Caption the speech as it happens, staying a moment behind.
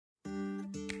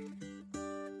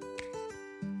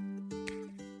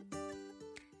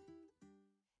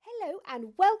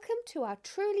and welcome to our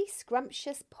truly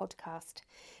scrumptious podcast,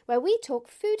 where we talk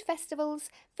food festivals,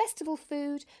 festival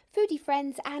food, foodie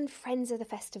friends and friends of the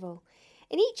festival.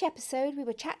 In each episode, we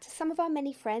will chat to some of our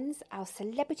many friends, our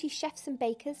celebrity chefs and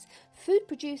bakers, food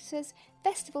producers,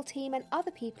 festival team and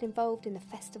other people involved in the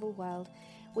festival world.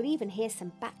 We'll even hear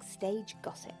some backstage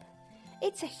gossip.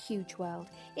 It's a huge world.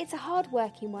 It's a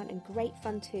hard-working one and great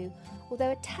fun too,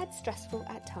 although a tad stressful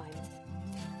at times.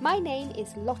 My name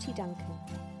is Lottie Duncan,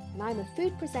 and I'm a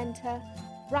food presenter,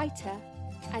 writer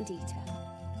and eater.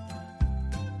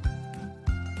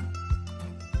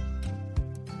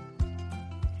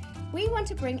 We want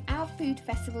to bring our food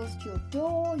festivals to your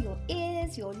door, your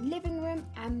ears, your living room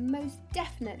and most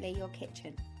definitely your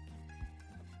kitchen.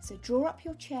 So draw up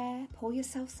your chair, pour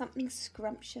yourself something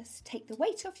scrumptious, take the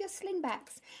weight off your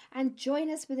slingbacks and join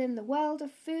us within the world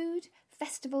of food,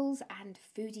 festivals and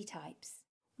foodie types.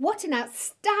 What an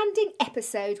outstanding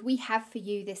episode we have for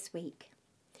you this week.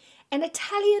 An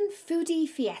Italian Foodie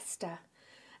Fiesta,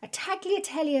 a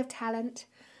tagliatelle of talent,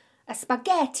 a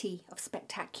spaghetti of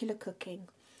spectacular cooking,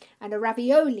 and a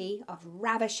ravioli of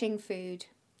ravishing food.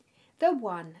 The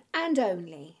one and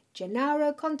only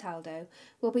Gennaro Contaldo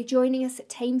will be joining us at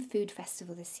Tame Food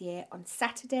Festival this year on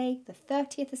Saturday, the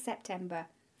 30th of September.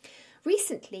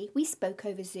 Recently, we spoke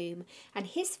over Zoom, and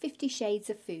his 50 Shades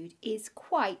of Food is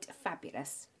quite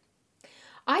fabulous.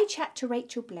 I chat to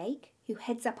Rachel Blake, who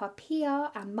heads up our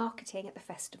PR and marketing at the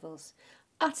festivals.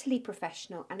 Utterly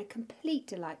professional and a complete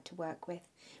delight to work with.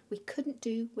 We couldn't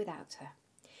do without her.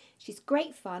 She's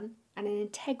great fun and an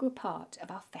integral part of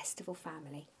our festival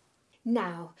family.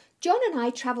 Now, John and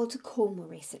I travelled to Cornwall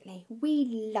recently. We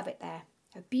love it there.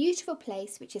 A beautiful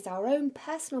place which is our own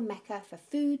personal mecca for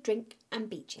food, drink and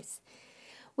beaches.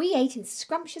 We ate in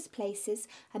scrumptious places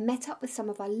and met up with some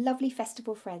of our lovely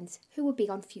festival friends who will be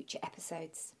on future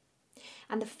episodes.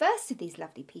 And the first of these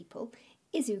lovely people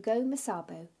is Ugo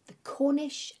Masabo, the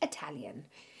Cornish Italian.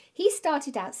 He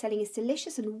started out selling his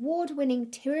delicious and award-winning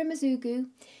tiramisu.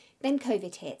 Then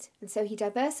COVID hit, and so he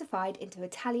diversified into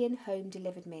Italian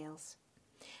home-delivered meals.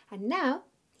 And now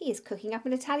he is cooking up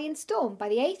an Italian storm by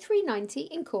the A390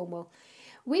 in Cornwall.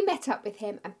 We met up with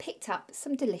him and picked up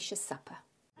some delicious supper.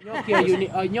 Gnocchi are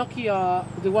unique. Gnocchi are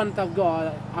the ones I've got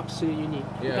are absolutely unique.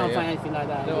 You can't find anything like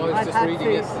that. No, I was just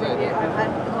reading yesterday. Yeah, I've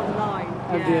had them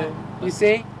online. You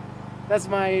see? That's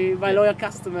my loyal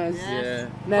customers. Yeah.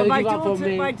 Never Well, give up on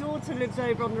me. My daughter lives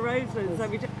over on the Roselands, so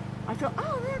I thought,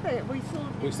 oh, there they are.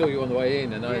 We saw you on the way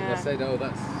in, and I said, oh,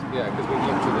 that's because we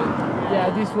looked at it.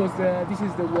 Yeah, this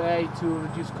is the way to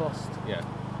reduce cost. Yeah.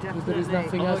 Because there is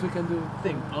nothing else we can do. I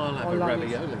think I'll have a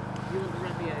ravioli. You want the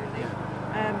ravioli?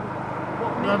 Yeah.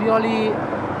 Ravioli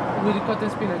with ricotta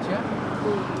and spinach, yeah?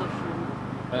 Or the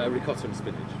mushroom. Ricotta and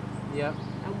spinach. Yeah.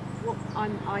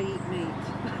 And I eat meat.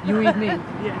 You eat meat?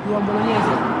 Yeah. You want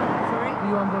bolognese? Sorry?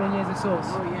 You want bolognese sauce?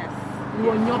 Oh, yes. You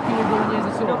want gnocchi with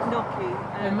bolognese sauce? Gnocchi.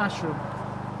 And mushroom?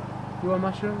 You want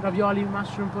mushroom? Ravioli,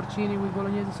 mushroom, porcini with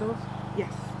bolognese sauce?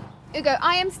 Yes. Ugo,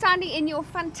 I am standing in your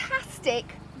fantastic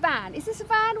van. Is this a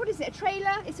van? What is it? A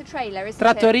trailer? It's a trailer, isn't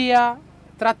it?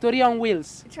 Trattoria on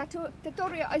wheels.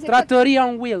 Trattoria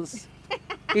on wheels.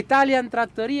 Italian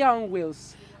trattoria on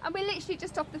wheels. And we're literally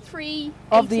just off the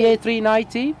Of the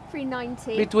A390.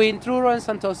 390. Between Truro and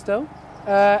Sant'Osto.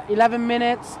 11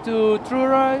 minutes to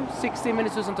Truro, 16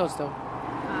 minutes to Sant'Osto.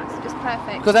 So just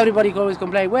perfect. Because everybody always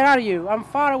complain, where are you? I'm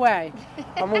far away.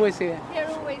 I'm always here. You're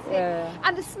always here.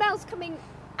 And the smell's coming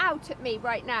out at me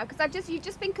right now because you've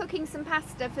just been cooking some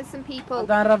pasta for some people. I've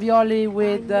done ravioli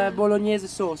with bolognese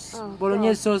sauce. Oh,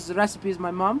 bolognese sauce recipe is my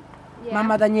mum. Yeah.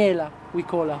 Mamma Daniela, we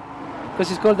call her. Because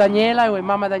she's called Daniela and we're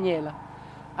Mamma Daniela.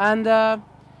 And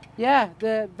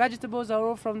the vegetables are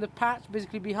all from the patch,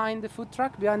 basically behind the food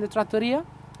truck, behind the trattoria.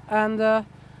 And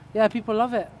people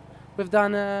love it. We've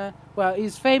done,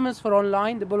 it's famous for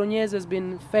online. The bolognese has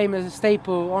been famous,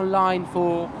 staple online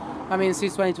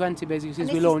since 2020 basically,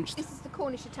 since we launched. This is the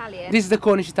Cornish Italian. This is the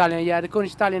Cornish Italian, yeah. The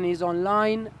Cornish Italian is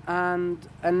online and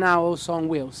now also on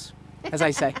wheels, as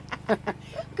I say.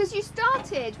 Because you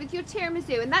started with your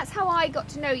tiramisu, and that's how I got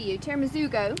to know you,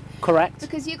 Tiramisugo. Correct.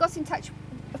 Because you got in touch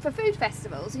for food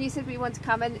festivals and you said we want to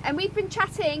come, and we've been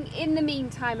chatting in the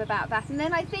meantime about that. And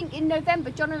then I think in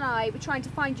November, John and I were trying to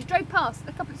find you, drove past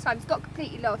a couple of times, got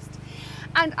completely lost.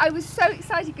 And I was so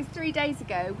excited because 3 days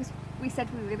ago we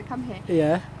said we were going to come here.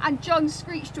 Yeah. And John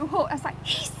screeched to a halt. I was like,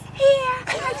 he's here!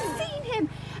 I've seen him!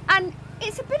 And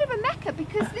it's a bit of a mecca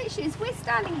because literally as we're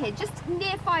standing here just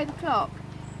near 5 o'clock,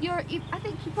 I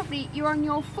think you're on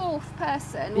your fourth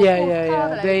person or fourth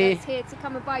carload that's here to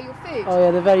come and buy your food. Oh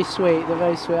yeah, they're very sweet.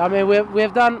 I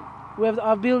mean,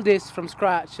 I've built this from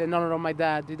scratch, and honor of my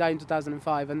dad. He died in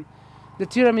 2005, and the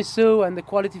tiramisu and the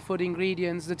quality for the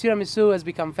ingredients. The tiramisu has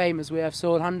become famous. We have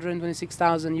sold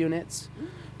 126,000 units.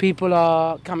 People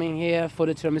are coming here for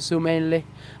the tiramisu mainly,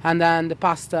 and then the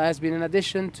pasta has been an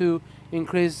addition to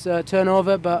increase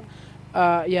turnover. But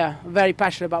very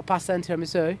passionate about pasta and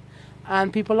tiramisu,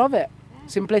 and people love it.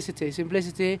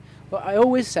 Simplicity. But I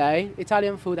always say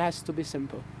Italian food has to be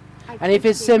simple, and if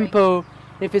it's simple,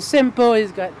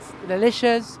 it gets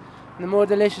delicious. And the more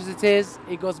delicious it is,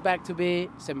 it goes back to be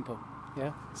simple.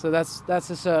 Yeah. So that's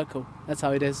a circle. That's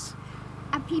how it is.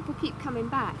 And people keep coming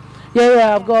back.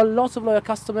 Yeah, I've got lots of loyal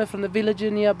customers from the village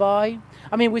nearby.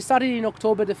 I mean, we started in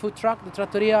October the food truck, the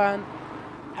trattoria,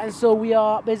 and so we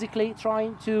are basically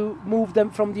trying to move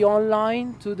them from the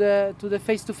online to the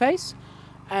face-to-face.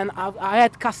 And I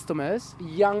had customers,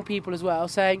 young people as well,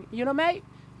 saying, you know, mate,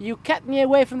 you kept me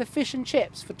away from the fish and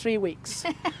chips for 3 weeks.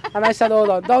 And I said, hold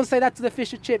on, don't say that to the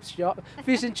fish and chips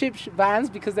vans,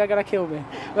 because they're going to kill me.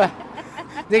 But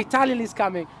the Italian is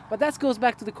coming. But that goes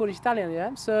back to the Cornish Italian,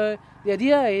 yeah? So the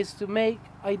idea is to make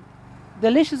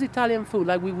delicious Italian food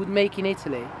like we would make in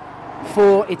Italy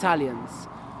for Italians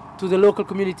to the local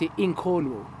community in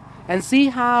Cornwall, and see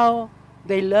how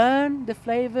they learn the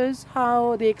flavors,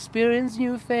 how they experience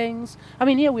new things. I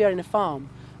mean, here we are in a farm,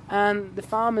 and the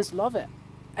farmers love it.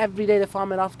 Every day the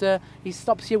farmer, after he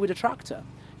stops here with a tractor.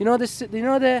 You know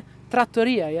the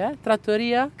trattoria, yeah?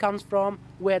 Trattoria comes from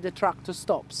where the tractor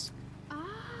stops.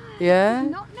 Yeah? I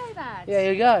did not know that. Yeah,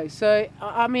 there you go. So,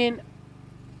 I mean,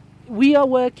 we are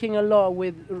working a lot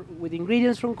with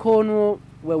ingredients from Cornwall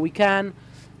where we can,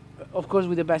 of course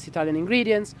with the best Italian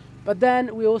ingredients, but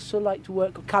then we also like to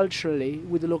work culturally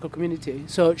with the local community.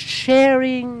 So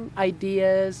sharing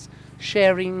ideas,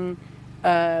 sharing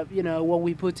what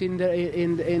we put in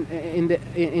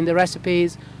the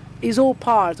recipes is all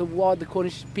part of what the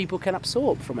Cornish people can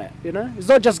absorb from it. You know, it's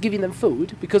not just giving them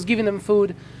food, because giving them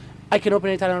food, I can open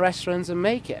Italian restaurants and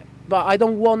make it, but I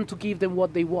don't want to give them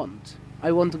what they want.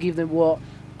 I want to give them what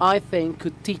I think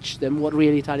could teach them what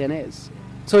real Italian is.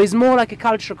 So it's more like a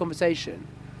cultural conversation,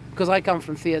 because I come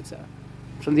from theatre,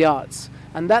 from the arts,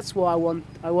 and that's what I want.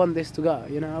 I want this to go.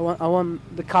 You know, I want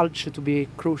the culture to be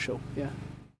crucial. Yeah.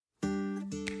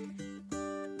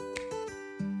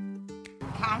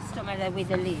 Customer that we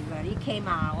deliver, he came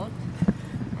out,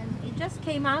 and he just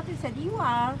came out and said, "You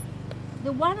are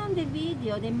the one on the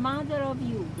video, the mother of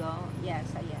Hugo." Yes,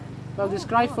 I am. Well,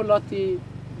 describe for Lottie.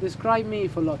 Describe me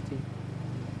for Lottie.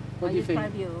 What do you think?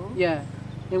 Describe you? Yeah,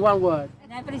 in one word.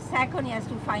 And every second he has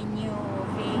to find new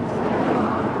things.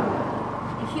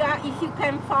 If you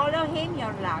can follow him,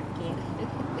 you're lucky.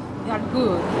 You're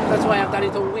good. That's why I've done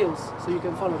it on wheels, so you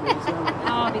can follow me. So.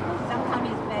 No, because sometimes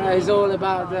it's very. It's all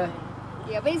about the.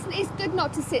 Yeah, but it's good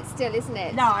not to sit still, isn't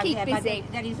it? No, Keep yeah, busy.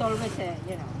 but there is always a,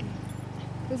 you know.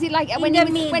 Was he like when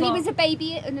he was a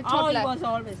baby and a toddler? Oh, he was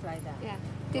always like that. Yeah,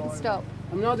 didn't stop.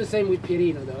 I'm not the same with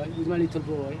Pierino though, with my little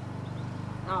boy.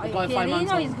 No, The guy 5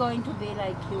 months Pierino old. is going to be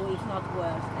like you, if not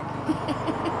worse than you.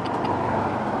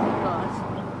 Because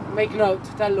Make note,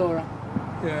 tell Laura.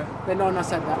 Yeah. The nonna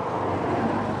said that.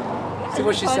 See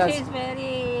what she says. She's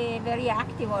very, very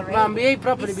active already. Mom, behave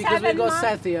properly It's because we 7 got months.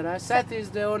 Seth here. Huh? Seth is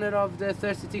the owner of the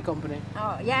Thirsty Tea Company.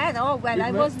 Oh, yeah, no, well, You've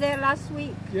I met? was there last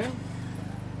week. Yeah.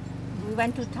 We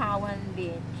went to Town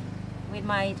Beach with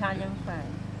my Italian friend.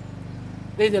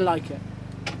 They didn't like it.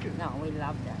 No, we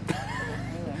loved that.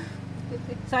 Anyway.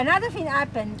 So another thing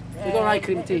happened. You don't like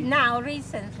cream tea? Now,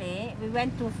 recently, we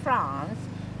went to France,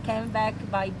 came back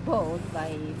by boat,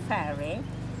 by ferry.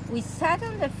 We sat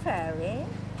on the ferry,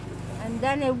 and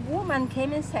then a woman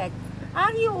came and said,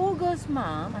 "Are you Ugo's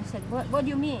mom?" I said, what do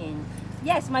you mean?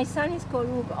 "Yes, my son is called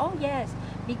Ugo." "Oh, yes,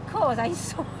 because I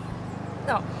saw..."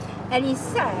 No. And she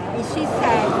said,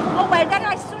 "Oh, well, then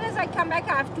as soon as I come back,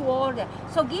 I have to order.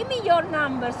 So give me your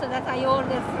number so that I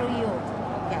order through you."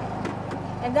 Okay.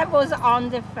 And that was on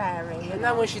the ferry. And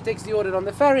then when she takes the order on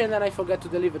the ferry, and then I forget to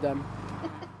deliver them.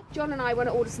 John and I want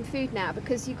to order some food now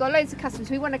because you've got loads of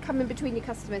customers. We want to come in between your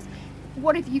customers.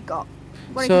 What have you got?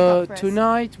 What have So you got for us?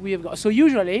 tonight we have got. So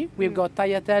usually we've got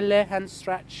tagliatelle, hand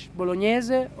stretch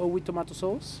bolognese or with tomato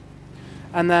sauce,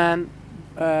 and then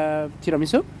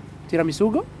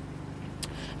tiramisugo.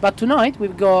 But tonight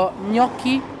we've got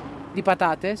gnocchi di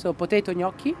patate, so potato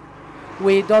gnocchi,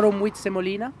 with durum with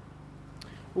semolina,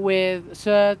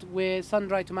 served with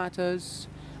sun-dried tomatoes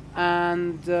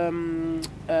and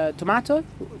tomato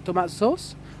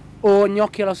sauce, or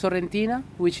gnocchi alla sorrentina,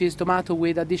 which is tomato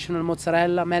with additional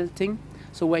mozzarella melting.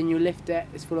 So when you lift it,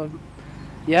 it's full of,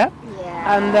 yeah.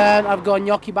 And then I've got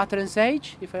gnocchi butter and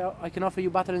sage. If I can offer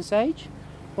you butter and sage.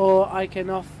 Or I can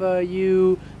offer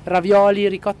you ravioli,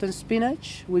 ricotta and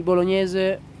spinach with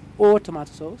bolognese or tomato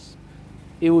sauce.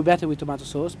 It would be better with tomato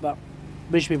sauce, but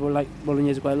British people like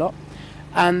bolognese quite a lot.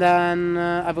 And then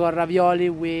I've got ravioli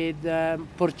with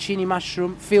porcini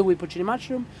mushroom, filled with porcini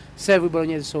mushroom, served with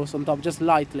bolognese sauce on top, just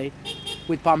lightly,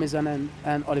 with parmesan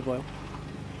and olive oil.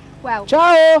 Well,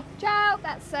 Ciao! ciao.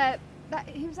 That's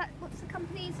who's that? What's the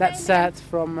company's That's name? Seth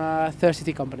from Thirsty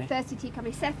Tea Company. Thirsty Tea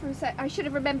Company. Seth from. I should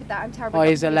have remembered that. I'm terrible. Oh,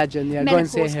 he's a legend. Yeah, go and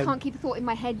see Menopause, him. can't keep a thought in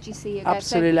my head. You see,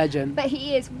 Absolutely legend. But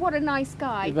he is. What a nice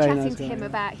guy. A very Chatting nice to guy, him yeah.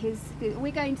 about his.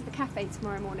 We're going to the cafe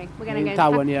tomorrow morning. We're going In to go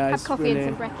Taiwan, and yeah, have it's coffee really-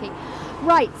 and some brekkie.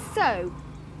 Right. So,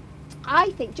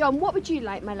 I think, John, what would you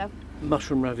like, my love?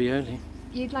 Mushroom ravioli.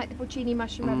 You'd like the porcini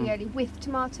mushroom ravioli with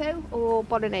tomato or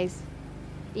bolognese?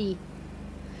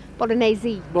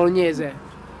 Bolognese. Bolognese.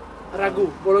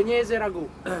 Ragu. Bolognese ragu.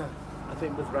 I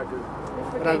think with ragu.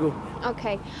 Ragu.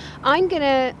 Okay, I'm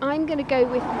gonna go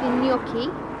with the gnocchi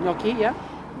Gnocchi, yeah?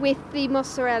 with the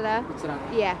mozzarella. Mozzarella.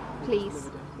 Yeah, please.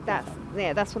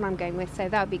 That's what I'm going with. So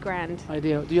that would be grand.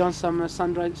 Ideal. Do you want some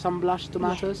sun-dried, sun-blushed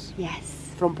tomatoes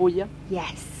Yes, from Puglia?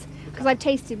 yes. Because I've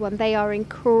tasted one. They are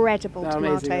incredible They're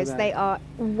amazing, tomatoes. aren't They are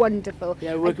wonderful.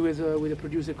 Yeah, we're working with a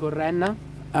producer called Renna,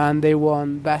 and they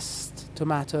won best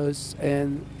tomatoes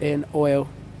in oil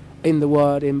in the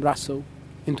world in Brussels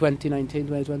in 2019,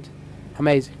 2020.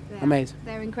 Amazing, Yeah, amazing.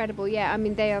 They're incredible. Yeah, I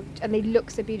mean they are, and they look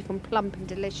so beautiful and plump and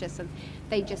delicious, and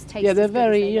they just taste. Yeah, they're as good as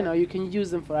very, they you look. know, you can use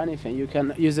them for anything. You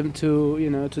can use them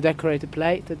to decorate a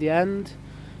plate at the end,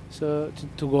 so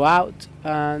to go out,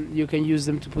 and you can use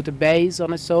them to put a base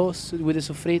on a sauce with a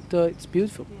soffritto. It's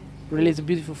beautiful. Yeah. Really, it's a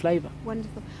beautiful flavour.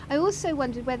 Wonderful. I also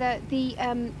wondered whether the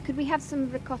could we have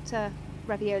some ricotta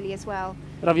ravioli as well?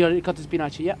 Ravioli ricotta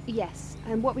spinaci, yeah. Yes.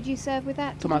 And what would you serve with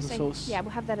that? did you Tomato say? sauce. Yeah, we'll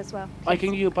have that as well. I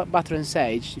can give you butter and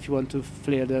sage if you want to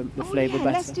flare the flavour yeah,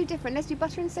 better. let's do different. Let's do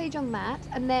butter and sage on that,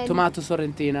 and then Tomato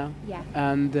sorrentina Yeah.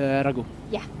 and ragu.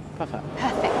 Yeah. Perfect.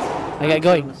 Perfect. I get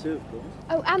going. Tiramisu, of course.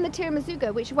 Oh, and the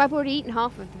tiramisu, which I've already eaten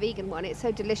half of the vegan one. It's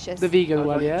so delicious. The vegan I'd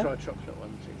one, like to yeah. try chocolate one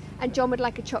too. And John would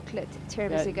like a chocolate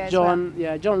tiramisu as John,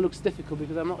 John looks difficult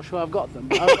because I'm not sure I've got them.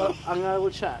 But I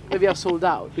will check. Maybe I've sold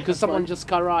out because someone just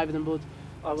arrived and bought.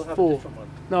 I will have Four. a different one.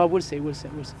 No, we'll see. well.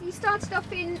 You started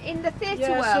off in the theatre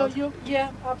Yeah, world.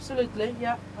 absolutely,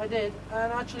 yeah, I did.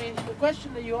 And actually, the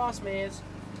question that you asked me is,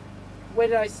 where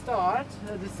did I start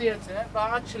the theatre?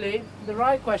 But actually, the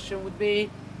right question would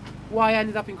be, why I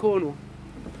ended up in Cornwall.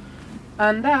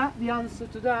 And the answer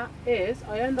to that is,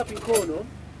 I ended up in Cornwall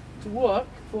to work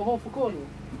for Hall for Cornwall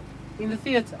in the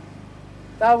theatre.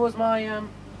 That was my,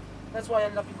 that's why I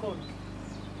ended up in Cornwall.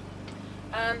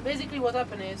 And basically, what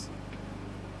happened is,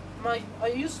 I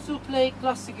used to play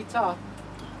classic guitar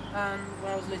and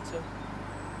when I was little,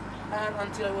 and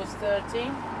until I was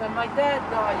 13. Then my dad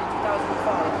died in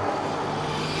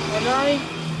 2005, and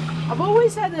I've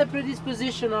always had a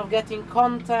predisposition of getting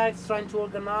contacts, trying to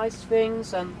organize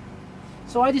things, and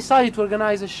so I decided to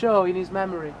organize a show in his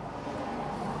memory,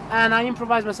 and I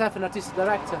improvised myself an artistic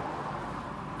director,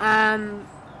 and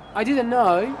I didn't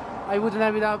know I would have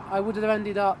ended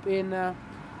up in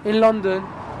London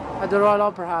at the Royal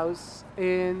Opera House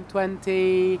in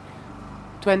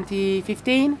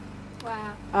 2015,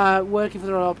 Wow. working for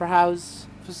the Royal Opera House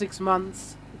for 6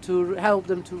 months to help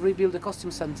them to rebuild the costume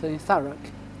centre in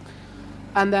Thurrock.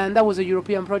 And then that was a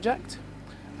European project,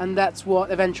 and that's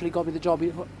what eventually got me the job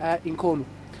in Cornwall,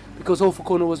 because Hall for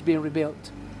Cornwall was being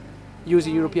rebuilt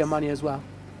using Right. European money as well.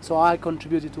 So I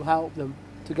contributed to help them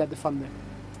to get the funding.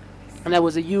 And that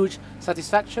was a huge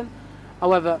satisfaction.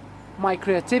 However, my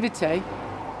creativity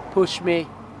pushed me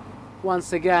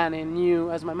once again in new,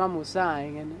 as my mum was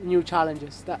saying, in new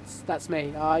challenges. That's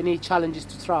me. I need challenges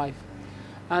to thrive.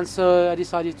 And so I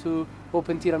decided to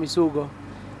open Tiramisu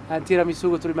and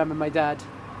Tiramisu to remember my dad.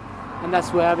 And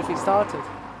that's where everything started.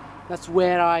 That's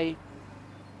where I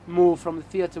moved from the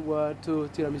theatre world to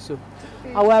Tiramisu.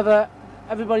 However,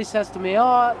 everybody says to me,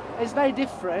 oh, it's very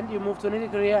different, you moved to an Italy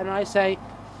career, and I say,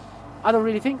 I don't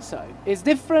really think so. It's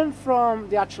different from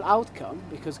the actual outcome,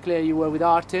 because clearly you work with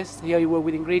artists, here you work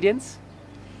with ingredients.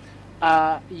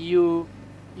 You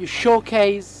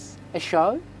showcase a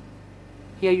show,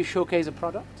 here you showcase a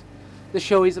product. The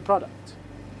show is a product.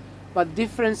 But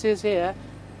difference is here,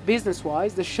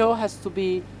 business-wise, the show has to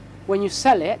be, when you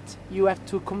sell it, you have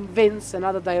to convince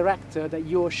another director that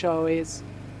your show is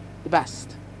the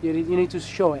best. You need to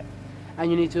show it.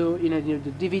 And you need to,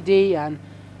 the DVD, and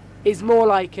it's more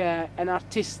like an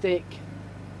artistic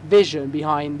vision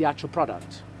behind the actual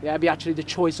product. Yeah, be actually the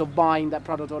choice of buying that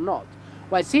product or not.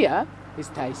 Whereas here, it's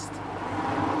taste.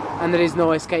 And there is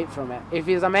no escape from it. If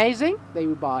it's amazing, they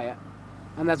will buy it.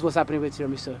 And that's what's happening with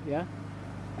tiramisu, yeah?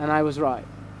 And I was right.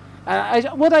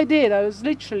 What I did, I was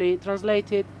literally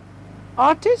translated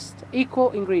artist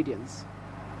equal ingredients.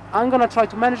 I'm gonna try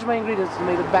to manage my ingredients to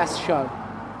make the best show.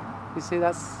 You see,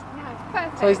 that's Yeah, it's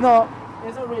perfect. so it's not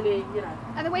really, you know.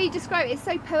 And the way you describe it is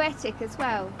so poetic as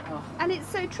well. Oh. And it's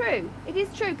so true. It is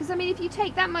true, because I mean, if you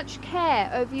take that much care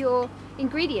over your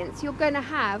ingredients, you're going to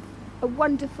have a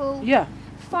wonderful Yeah.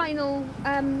 final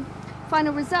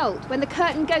result. When the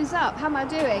curtain goes up, how am I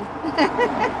doing?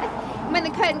 When the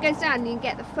curtain goes down, you can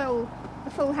get the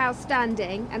full house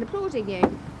standing and applauding you,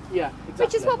 Yeah, exactly.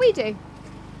 which is what we do.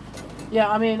 Yeah,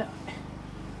 I mean,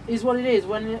 it's what it is.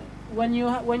 When you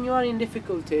are in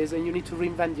difficulties and you need to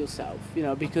reinvent yourself, you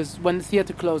know, because when the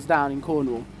theatre closed down in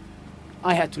Cornwall,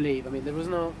 I had to leave. I mean, there was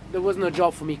no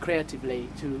job for me creatively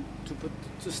to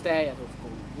stay at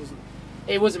Cornwall.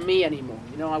 It wasn't me anymore.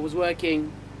 You know, I was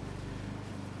working.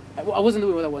 I wasn't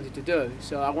doing what I wanted to do,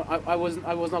 so I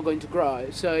was not going to grow.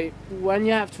 So when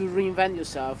you have to reinvent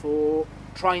yourself or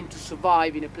trying to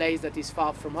survive in a place that is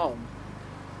far from home,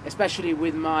 especially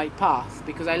with my path,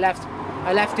 because I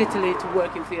left Italy to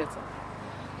work in theatre.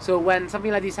 So when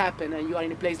something like this happens and you are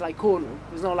in a place like Cornwall,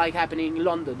 it's not like happening in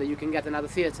London that you can get another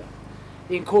theatre.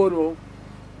 In Cornwall,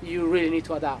 you really need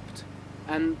to adapt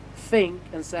and think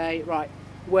and say, right,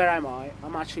 where am I?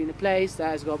 I'm actually in a place that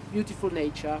has got beautiful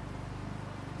nature,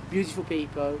 beautiful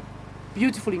people,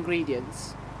 beautiful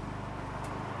ingredients.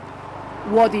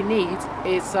 What it needs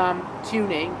is some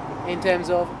tuning in terms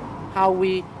of how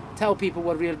we tell people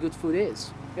what real good food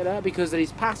is, you know, because there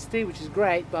is pasty, which is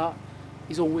great, but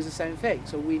it's always the same thing.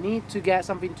 So we need to get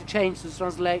something to change, to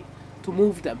translate, to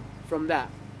move them from that.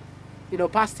 You know,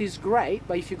 pasty is great,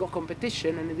 but if you've got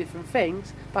competition and different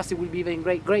things, pasty will be even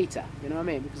greater, you know what I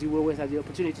mean? Because you will always have the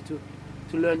opportunity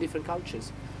to learn different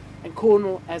cultures. And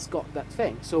Cornwall has got that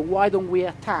thing. So why don't we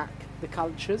attack the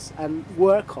cultures and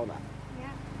work on that?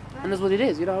 Yeah. And that's what it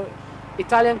is, you know.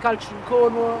 Italian culture in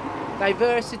Cornwall,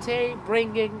 diversity,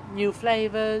 bringing new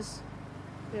flavors,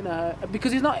 you know,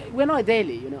 because we're not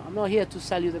daily, you know. I'm not here to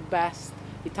sell you the best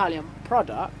Italian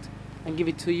product and give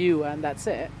it to you and that's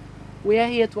it. We are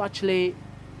here to actually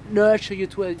nurture you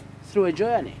through a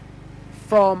journey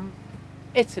from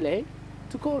Italy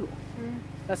to Cornwall.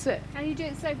 That's it. And you do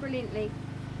it so brilliantly.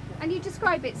 And you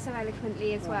describe it so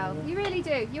eloquently as well. You really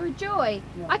do. You're a joy.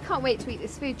 Yeah. I can't wait to eat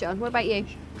this food, John. What about you?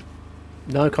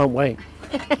 No, I can't wait.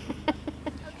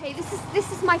 Okay,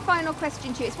 this is my final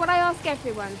question to you. It's what I ask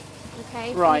everyone.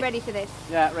 Okay, Right. Are you ready for this?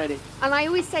 Yeah, ready. And I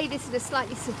always say this in a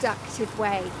slightly seductive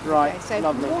way. Right, Okay, so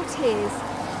lovely. what is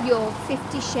your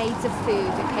 50 shades of food?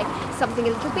 Okay, something a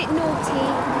little bit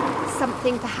naughty,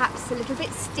 something perhaps a little bit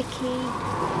sticky,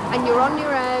 and you're on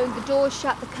your own. The door's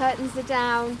shut, the curtains are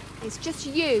down. It's just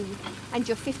you and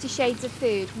your 50 shades of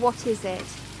food. What is it?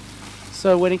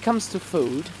 So when it comes to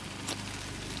food,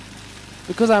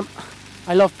 because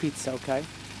I love pizza, okay?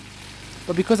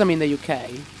 But because I'm in the UK,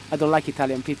 I don't like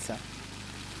Italian pizza.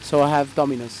 So I have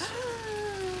Domino's.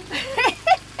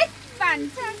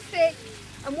 Fantastic.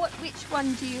 And which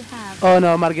one do you have? Oh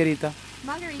no, margherita.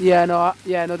 Margarita.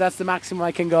 Yeah, no, that's the maximum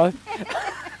I can go.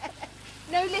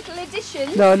 No little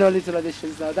additions. No little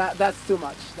additions. No, that's too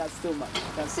much. That's too much.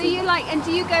 So you like, and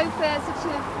do you go for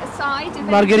sort of a side? of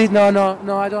Margherita?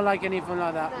 No, I don't like anything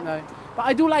like that. No, but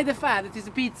I do like the fact that it's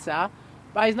a pizza,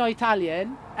 but it's not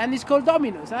Italian, and it's called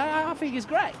Domino's. I think it's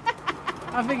great.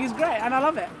 I think it's great, and I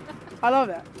love it. I love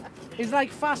it. It's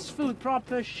like fast food,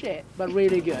 proper shit, but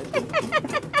really good.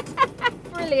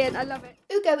 Brilliant, I love it.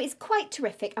 Ugo is quite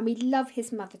terrific, and we love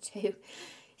his mother too.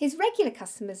 His regular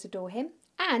customers adore him,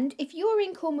 and if you're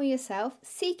in Cornwall yourself,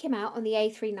 seek him out on the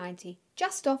A390,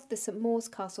 just off the St Maur's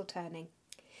Castle turning.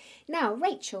 Now,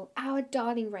 Rachel, our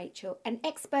darling Rachel, an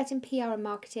expert in PR and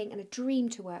marketing and a dream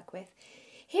to work with.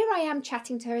 Here I am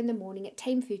chatting to her in the morning at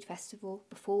Tame Food Festival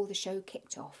before the show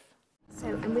kicked off. So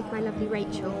I'm with my lovely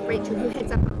Rachel who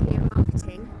heads up PR and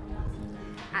marketing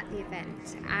at the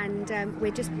event, and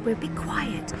we're a bit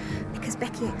quiet because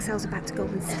Becky XL's about to go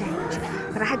on stage,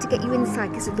 but I had to get you inside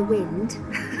because of the wind.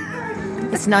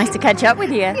 It's nice to catch up with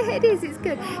you. Yeah, it is, it's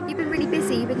good. You've been really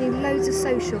busy, you've been doing loads of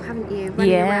social, haven't you?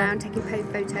 Running around, taking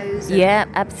photos. Yeah,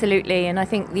 absolutely. And I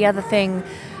think the other thing,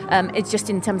 it's just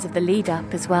in terms of the lead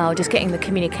up as well, just getting the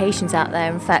communications out there.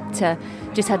 In fact,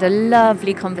 just had a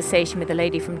lovely conversation with a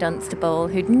lady from Dunstable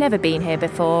who'd never been here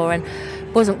before and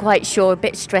wasn't quite sure, a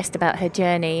bit stressed about her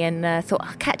journey, and thought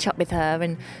I'll catch up with her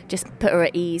and just put her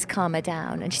at ease, calm her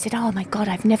down. And she said, oh my God,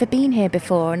 I've never been here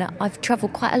before and I've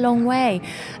travelled quite a long way.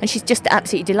 And she's just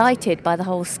absolutely delighted by the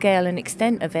whole scale and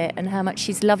extent of it and how much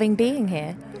she's loving being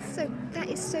here. So that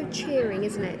is so cheering,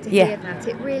 isn't it, to Yeah. hear that?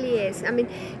 It really is. I mean,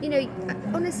 you know,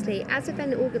 honestly, as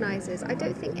event organisers, I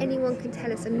don't think anyone can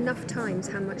tell us enough times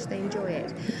how much they enjoy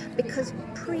it, because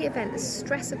pre-event, the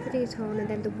stress of putting it on, and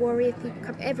then the worry of people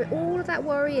coming, all of that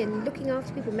worry and looking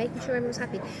after people, making sure everyone's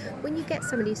happy. When you get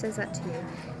somebody who says that to you,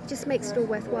 it just makes it all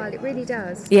worthwhile. It really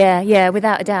does. Yeah,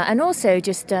 without a doubt. And also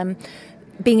just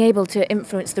being able to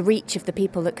influence the reach of the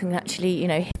people that can actually, you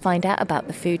know, find out about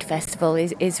the food festival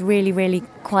is really, really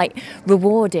quite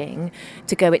rewarding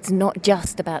to go. It's not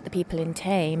just about the people in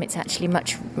Thame. It's actually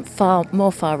much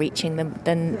more far-reaching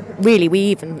than really we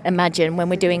even imagine when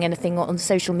we're doing anything on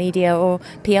social media or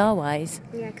PR-wise.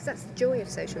 Yeah, because that's the joy of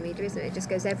social media, isn't it? It just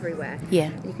goes everywhere. Yeah.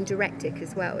 And you can direct it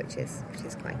as well, which is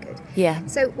quite good. Yeah.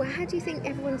 So, well, how do you think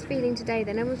everyone's feeling today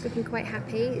then? Everyone's looking quite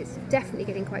happy. It's definitely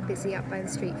getting quite busy up by the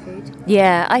street food.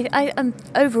 Yeah, I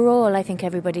overall, I think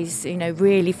everybody's, you know,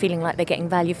 really feeling like they're getting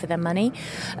value for their money,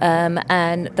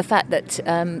 and the fact that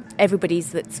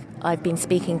everybody's that I've been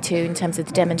speaking to in terms of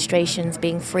the demonstrations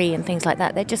being free and things like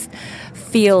that, they just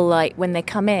feel like when they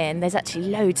come in, there's actually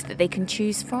loads that they can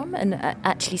choose from and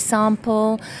actually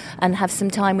sample and have some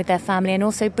time with their family, and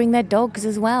also bring their dogs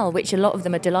as well, which a lot of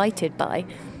them are delighted by.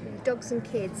 Dogs and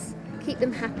kids. Keep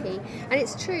them happy. And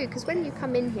it's true, because when you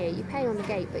come in here, you pay on the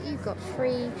gate, but you've got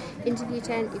free interview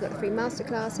tent, you've got the free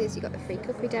masterclasses, you've got the free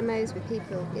cookery demos with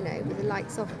people, you know, with the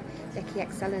likes of Becky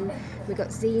Excellen. We've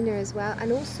got Zena as well,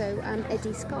 and also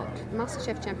Eddie Scott,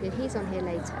 MasterChef champion. He's on here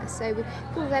later. So with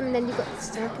all of them, and then you've got the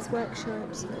circus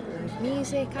workshops, you've got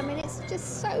music. I mean, it's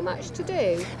just so much to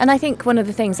do. And I think one of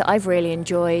the things that I've really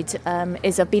enjoyed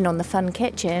is I've been on the Fun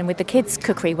Kitchen with the kids'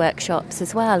 cookery workshops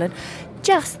as well, and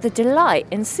just the delight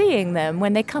in seeing them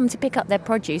when they come to pick up their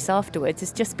produce afterwards.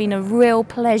 It's just been a real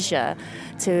pleasure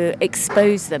to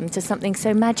expose them to something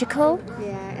so magical.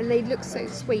 Yeah, and they look so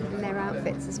sweet in their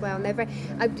outfits as well. And they're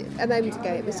a moment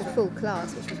ago it was a full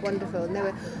class, which was wonderful, and there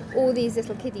were all these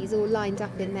little kiddies all lined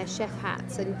up in their chef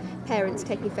hats, and parents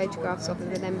taking photographs of them,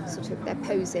 and them sort of they're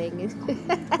posing.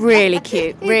 Really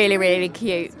cute, really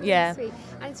cute. Yeah. Sweet.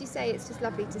 And as you say, it's just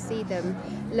lovely to see them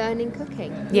learning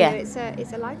cooking. Yeah. You know,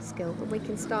 it's a life skill, but we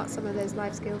can start some of those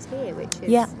life skills here, which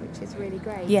is really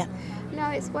great. Yeah. No,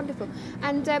 it's wonderful.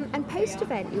 And post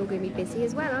event, you're going to be busy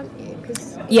as well, aren't you?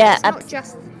 Because Yeah, it's not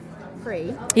just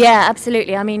free. Yeah,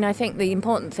 absolutely. I mean, I think the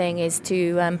important thing is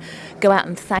to go out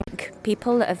and thank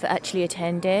people that have actually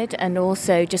attended, and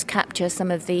also just capture some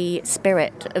of the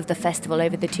spirit of the festival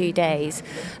over the 2 days.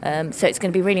 So it's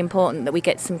going to be really important that we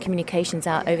get some communications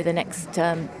out over the next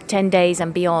 10 days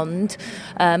and beyond,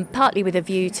 partly with a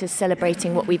view to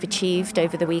celebrating what we've achieved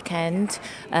over the weekend,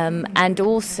 and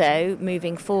also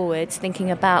moving forwards,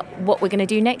 thinking about what we're going to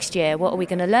do next year, what are we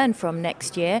going to learn from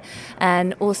next year,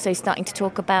 and also starting to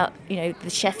talk about, you know, the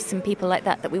chefs and people like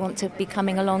that we want to be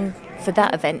coming along for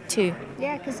that event too.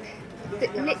 Yeah, because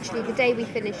literally the day we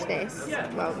finish this,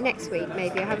 well, next week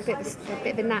maybe, I have a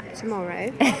bit of a nap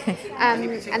tomorrow,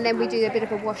 and then we do a bit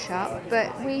of a wash up,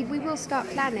 but we will start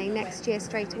planning next year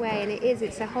straight away, and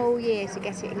it's a whole year to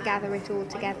get it and gather it all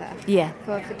together. Yeah.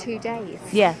 For 2 days.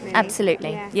 Yeah, really.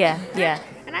 absolutely. Yeah.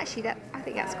 And actually I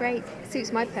think that's great. It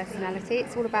suits my personality.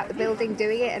 It's all about the building,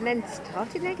 doing it, and then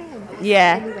starting again.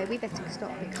 Yeah. Anyway, we better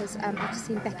stop because I've just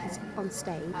seen Becky's on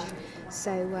stage,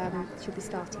 so she'll be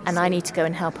starting And soon. I need to go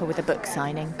and help her with a book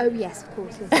signing. Oh yes, of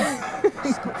course. Yes.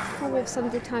 She's got 4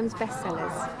 Sunday Times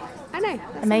bestsellers. I know,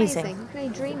 that's Amazing. amazing. You can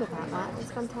only dream about that.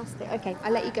 It's fantastic. Okay,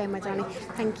 I'll let you go, my darling.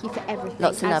 Thank you for everything,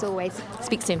 Lots of as love. always.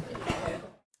 Speak soon.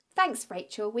 Thanks,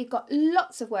 Rachel. We've got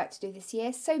lots of work to do this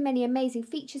year. So many amazing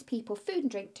features, people, food and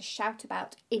drink to shout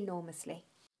about enormously.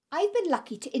 I've been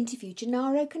lucky to interview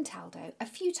Gennaro Contaldo a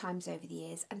few times over the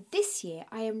years, and this year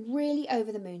I am really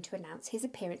over the moon to announce his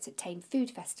appearance at Thame Food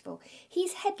Festival.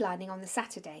 He's headlining on the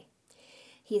Saturday.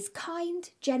 He is kind,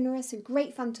 generous and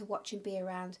great fun to watch and be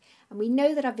around, and we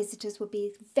know that our visitors will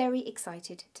be very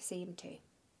excited to see him too.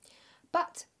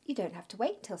 But you don't have to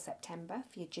wait till September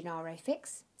for your Gennaro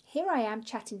fix. Here I am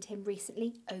chatting to him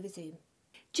recently over Zoom.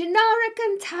 Gennaro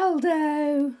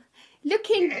Contaldo!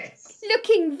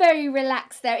 Looking very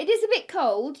relaxed there. It is a bit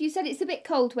cold. You said it's a bit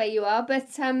cold where you are, but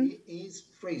It is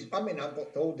freezing. I mean, I've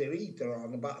got all the heater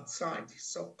on, but outside it's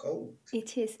so cold.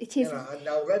 It is. You know, I've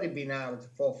already been out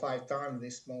 4 or 5 times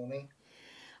this morning.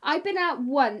 I've been out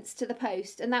once to the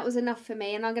post, and that was enough for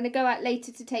me. And I'm going to go out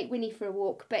later to take Winnie for a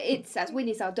walk. But as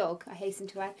Winnie's our dog, I hasten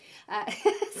to add.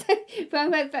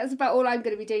 But that's about all I'm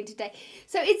going to be doing today.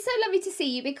 So it's so lovely to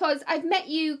see you because I've met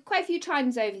you quite a few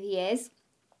times over the years.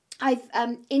 I've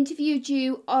interviewed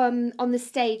you on the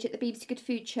stage at the BBC Good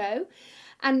Food Show,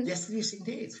 and yes,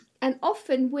 indeed. And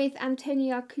often with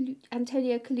Antonio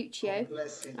Coluccio. Oh,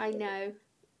 bless him. I know.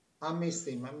 I missed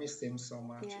him. I missed him so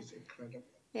much. Yeah. It's incredible.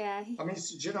 Yeah. I mean,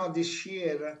 this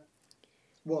year,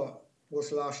 what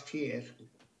was last year,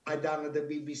 I done the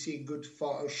BBC Good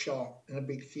Photo Shot in a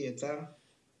big theatre,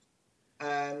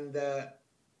 and I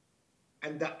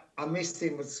missed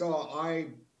him. So I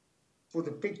put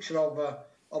a picture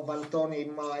of Anthony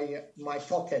in my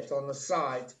pocket on the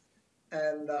side,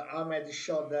 and I made a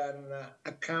shot, and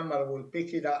a camera will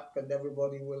pick it up, and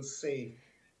everybody will see.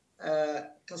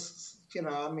 Because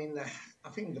I mean, I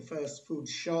think the first food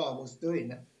show I was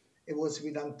doing, it was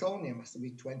with Antonio, must have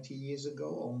been 20 years ago,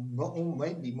 or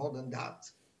maybe more than that.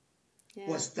 Yeah.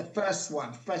 Was the first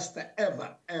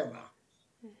ever.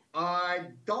 I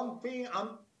don't think,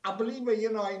 I believe,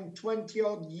 in 20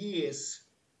 odd years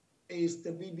is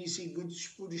the BBC Good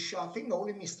Food Show. I think I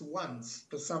only missed once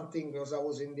for something because I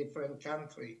was in different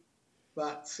country.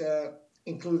 But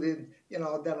included, then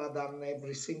I've done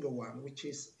every single one, which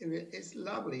is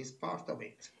lovely. It's part of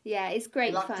it. Yeah, it's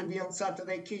great fun. fun. To be on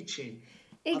Saturday Kitchen.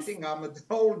 I think I'm the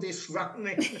oldest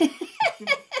running,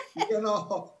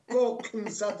 cook in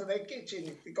Saturday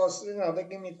Kitchen because, they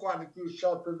give me quite a good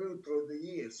shot to do through the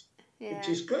years, which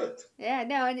is good. Yeah,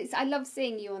 no, and I love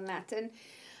seeing you on that, and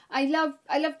I love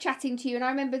chatting to you. And I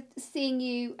remember seeing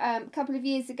you a couple of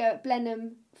years ago at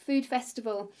Blenheim Food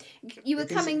Festival. You were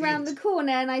coming round the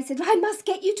corner, and I said, I must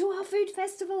get you to our food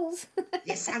festivals.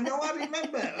 Yes, I know, I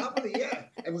remember. Lovely, yeah.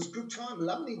 It was a good time,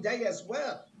 lovely day as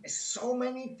well. There's so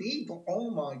many people. Oh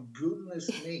my goodness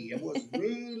me. It was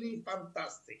really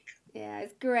fantastic. Yeah,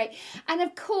 it's great. And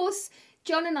of course,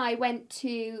 John and I went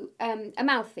to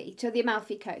Amalfi, to the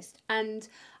Amalfi Coast. And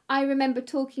I remember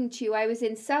talking to you. I was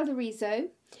in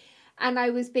Saldarizo, and I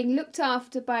was being looked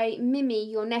after by Mimi,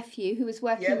 your nephew, who was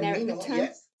working there at the time.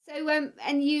 Yes. So,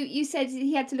 and you said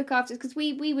he had to look after us because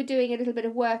we were doing a little bit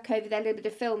of work over there, a little bit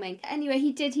of filming. Anyway,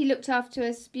 he looked after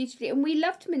us beautifully, and we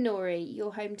loved Minori,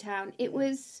 your hometown. It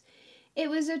was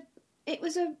a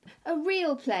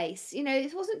real place.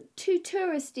 It wasn't too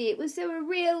touristy. There were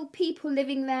real people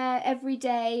living there every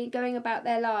day, going about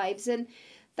their lives, and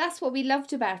that's what we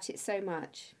loved about it so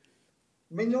much.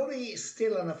 Minori is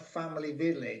still in a family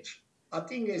village. I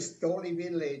think it's the only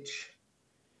village.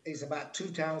 Is about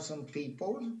 2,000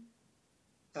 people,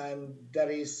 and there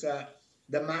is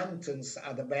the mountains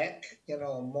at the back,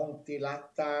 Monti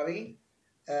Lattari,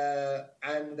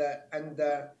 and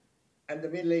the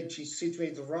village is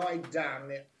situated right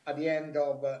down at the end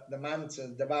of the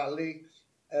mountain, the valley,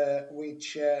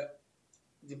 which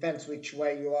depends which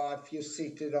way you are. If you're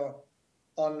seated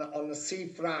on the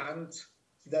seafront,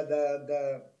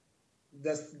 the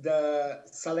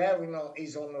Salerno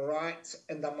is on the right,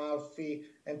 and Amalfi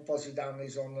and Positano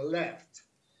is on the left.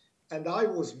 And I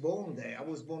was born there. I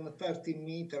was born 13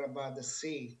 meters above the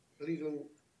sea, little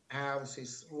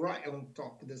houses right on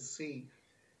top of the sea,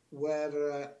 where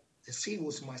the sea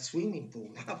was my swimming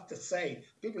pool, I have to say.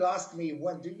 People ask me,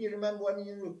 do you remember when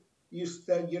you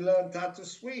learned how to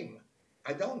swim?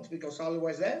 I don't, because I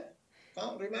was there. I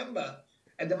don't remember.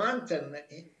 And the mountain,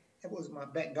 it was my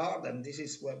back garden. This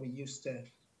is where we used to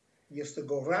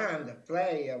go around and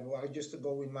play. I used to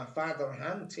go with my father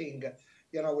hunting,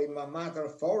 with my mother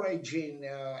foraging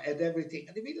and everything.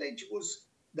 And the village was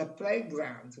the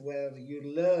playground where you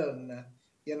learn,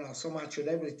 so much of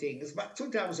everything. It's about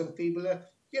 2,000 people.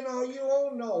 You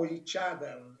all know each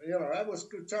other. That was a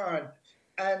good time.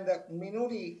 And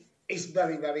Minori is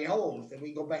very, very old.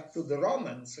 We go back to the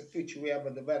Romans, which we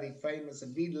have the very famous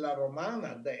Villa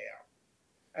Romana there.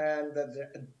 And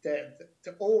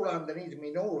all underneath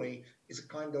Minori is a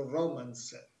kind of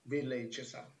Romance village or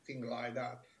something like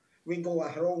that. We go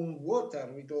our own water,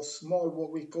 we go small,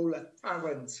 what we call a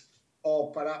torrent,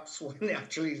 or perhaps when it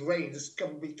actually rains,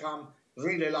 can become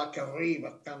really like a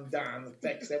river, come down, it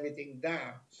takes everything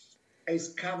down. It's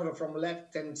covered from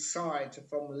left-hand side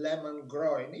from lemon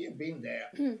growing. You've been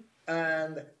there.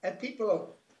 And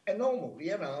people are normal,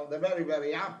 they're very,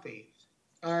 very happy.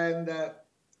 And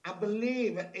I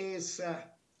believe is,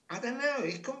 I don't know,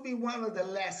 it could be one of the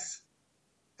less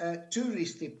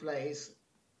touristy places.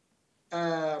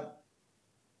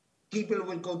 People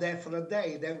will go there for a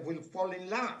day, they will fall in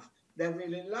love, they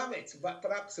really love it, but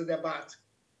perhaps they're about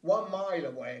 1 mile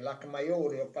away, like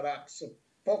Maiori, or perhaps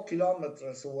 4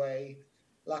 kilometers away,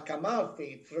 like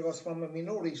Amalfi, because from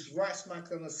Minori is right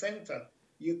smack in the center.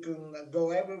 You can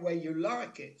go everywhere you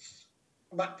like it.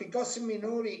 But because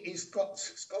Minori it's got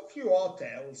a few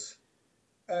hotels,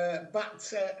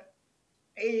 but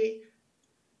I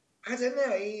don't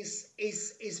know,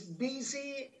 it's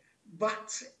busy,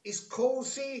 but it's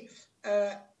cozy,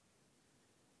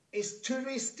 it's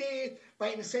touristy,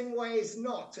 but in the same way it's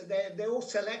not. They're all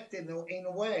selected in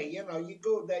a way, you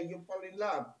go there, you fall in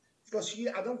love. because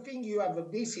I don't think you ever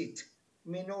visit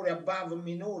Minori, above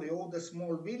Minori, or the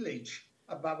small village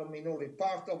above Minori,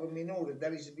 part of Minori.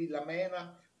 There is Villa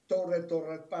Mena, Torre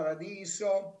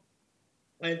Paradiso,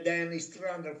 and then it's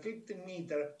 350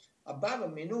 meters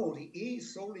above Minori.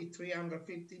 Is only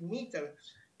 350 meters.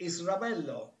 Is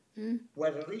Ravello,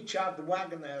 where Richard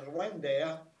Wagner went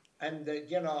there, and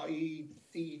he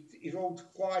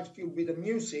wrote quite a few bit of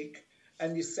music,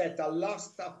 and he said, "At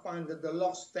last I find the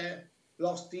lost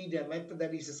Eden. If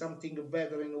there is something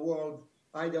better in the world,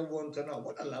 I don't want to know."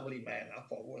 What a lovely man! I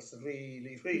thought was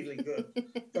really, really good.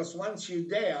 Because once you're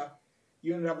there,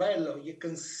 you're in Ravello, you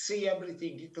can see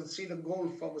everything. You can see the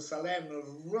Gulf of Salerno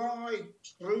right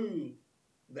through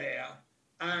there.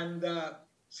 And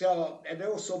and they're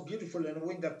also beautiful in the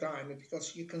winter time,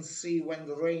 because you can see when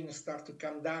the rain starts to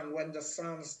come down, when the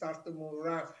sun starts to move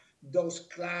around, those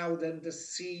clouds and the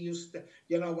sea,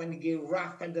 when you get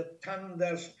rough and the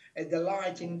thunders and the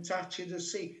lightning touches the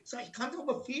sea. So it's kind of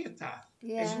a theater.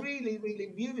 Yeah. It's really, really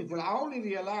beautiful. I only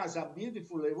realized how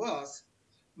beautiful it was,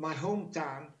 my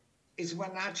hometown, is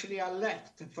when actually I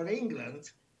left for England,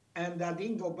 and I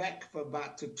didn't go back for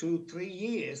about 2-3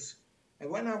 years. And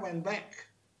when I went back,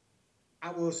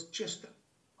 I was just,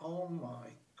 oh my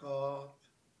God,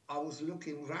 I was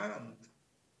looking around.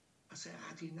 I said,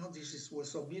 I didn't know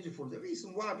was so beautiful. The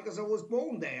reason why, because I was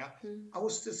born there. I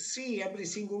was to see every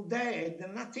single day,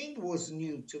 and nothing was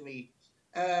new to me.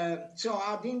 So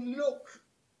I didn't look,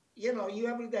 you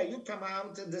every day, you come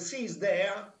out, the sea is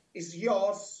there, it's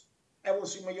yours. I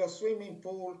was in your swimming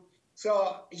pool.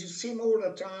 So you see them all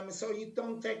the time, so you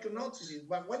don't take notice.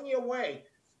 But when you're away,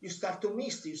 you start to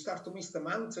miss the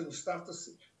mountain, you start to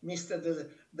miss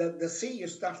the sea, you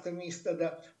start to miss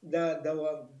the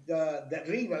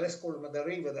river, let's call them the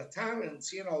river, the torrents,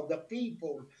 the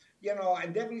people,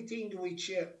 and everything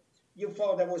which you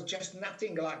thought there was just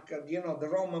nothing like, the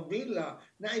Roman villa.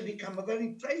 Now it become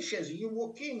very precious. You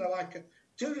walk in like a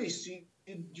tourist, you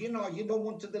don't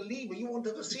want to leave, you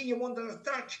wanted to see, you wanted to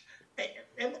touch.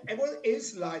 And it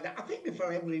is like that. I think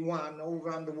for everyone all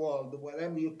around the world,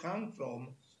 wherever you come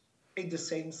from, it's the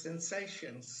same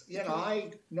sensations.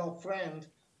 I know friends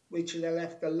which they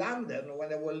left London when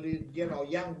they were,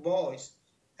 young boys,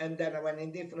 and then I went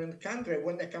in different countries.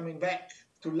 When they're coming back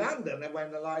to London, I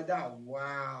went like that.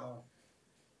 Wow,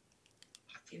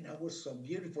 I think that was so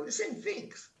beautiful. The same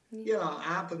things,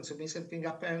 happen to me. Same thing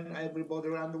happen everybody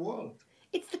around the world.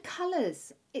 It's the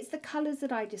colours. It's the colours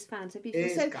that I just found so beautiful.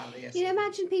 So, colour, yes,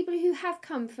 imagine people who have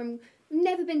come from,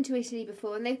 never been to Italy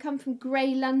before, and they've come from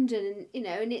grey London, and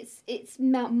and it's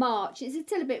March. It's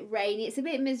still a bit rainy. It's a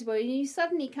bit miserable, and you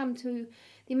suddenly come to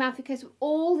the Amalfi Coast with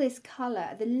all this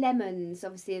colour, the lemons,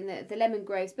 obviously, and the lemon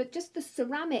groves, but just the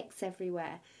ceramics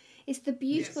everywhere. It's the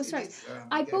beautiful ceramics.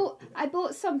 I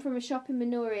bought some from a shop in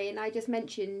Minori, and I just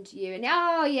mentioned you, and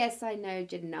oh yes, I know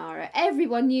Gennaro.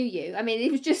 Everyone knew you. I mean,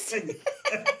 it was just everywhere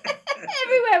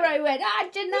I went.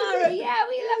 Gennaro, yeah,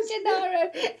 we love Gennaro.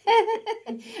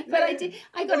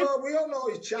 But we all know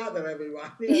each other,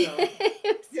 everyone.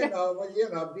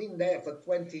 Been there for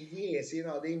 20 years.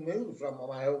 They moved from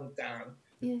my hometown.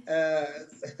 Yeah.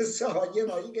 So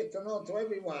you get to know to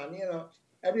everyone.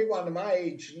 Everyone my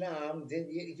age now, then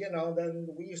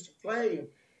we used to play,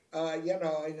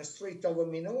 in the street of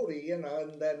Minori, and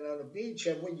then on the beach,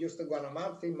 and we used to go on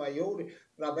Amalfi, Maiori,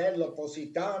 Ravello,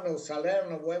 Positano,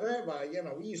 Salerno, wherever,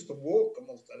 we used to walk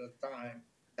most of the time.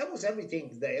 That was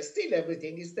everything there. Still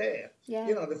everything is there. Yeah.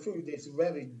 The food is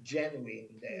very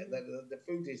genuine there. The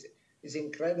food is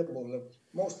incredible.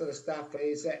 Most of the stuff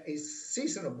is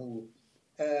seasonable.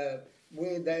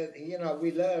 We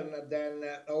learn then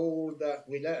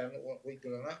we learn what we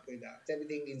grown up with that.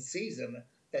 Everything in season,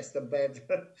 that's the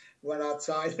better when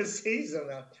outside the season,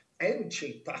 and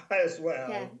cheap as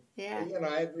well. Yeah.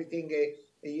 Everything,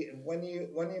 when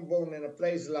you're born in a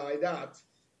place like that,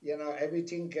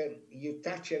 everything you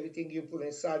touch, everything you put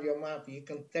inside your mouth, you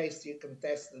can taste the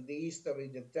history,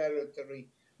 the territory,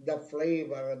 the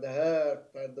flavor, the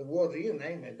herb, the water, you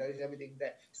name it, there is everything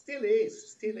there. Still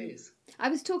is. I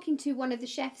was talking to one of the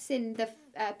chefs in the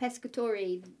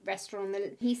Pescatori restaurant.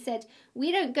 He said,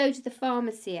 we don't go to the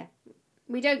farmers here.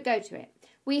 We don't go to it.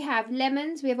 We have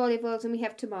lemons, we have olive oils, and we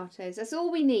have tomatoes. That's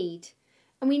all we need.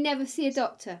 And we never see a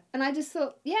doctor. And I just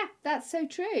thought, yeah, that's so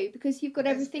true, because you've got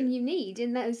everything you need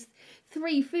in those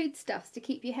 3 foodstuffs to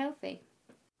keep you healthy.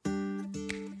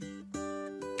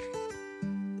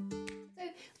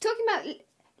 Talking about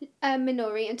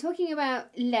Minori and talking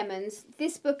about lemons,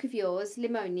 this book of yours,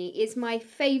 Limoni, is my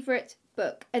favourite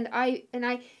book, and I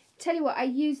tell you what, I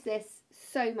use this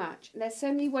so much. There's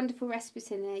so many wonderful recipes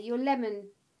in there. Your lemon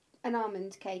an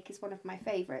almond cake is one of my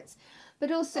favourites.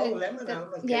 But also lemon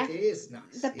almond cake is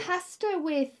nice. The pasta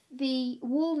with the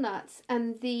walnuts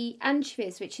and the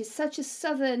anchovies, which is such a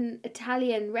southern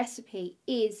Italian recipe,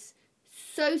 is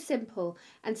so simple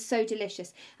and so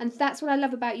delicious. And that's what I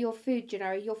love about your food,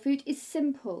 Gennaro. Your food is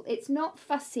simple. It's not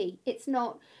fussy. It's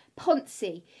not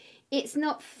poncy. It's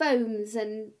not foams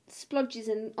and splodges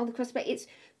and on the crossplate. It's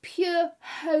pure,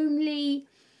 homely,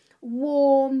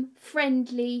 warm,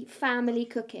 friendly, family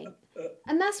cooking.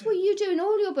 And that's what you do in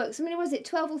all your books. I mean, was it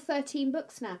 12 or 13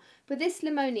 books now? But this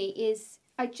Limoni is,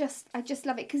 I just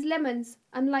love it. Because lemons,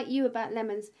 I'm like you about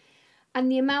lemons. And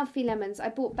the Amalfi lemons I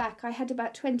bought back, I had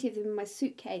about 20 of them in my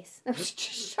suitcase. I was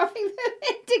just shoving them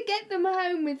in to get them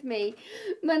home with me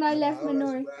when I left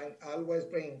Minori. I always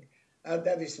bring,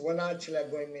 that is when actually I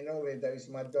go in Minori, there is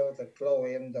my daughter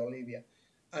Chloe and Olivia.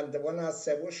 And when I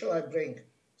said, what shall I bring?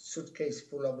 Suitcase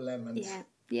full of lemons.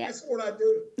 Yeah. That's what I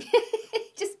do.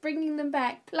 Just bringing them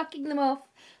back, plucking them off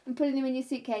and putting them in your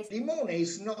suitcase. Limone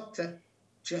is not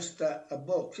just a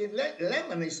book.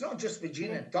 Lemon is not just for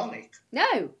gin and tonic.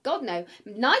 No, God no.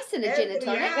 Nice in a gin and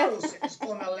tonic. Every house is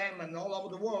called a lemon all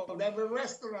over the world. Every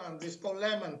restaurant is called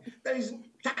lemon. There is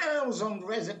thousands of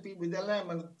recipes with the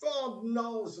lemon. God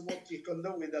knows what you can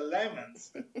do with the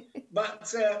lemons.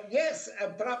 But yes,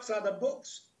 perhaps other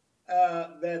books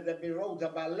that be wrote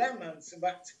about lemons,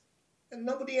 but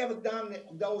nobody ever done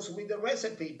those with the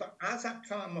recipe. But as I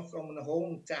come from the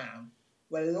hometown,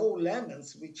 well, it's all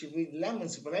lemons, which with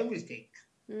lemons for everything,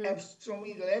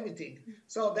 absolutely everything.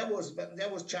 So there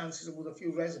was chances with a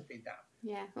few recipes down.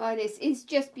 Yeah, well, it's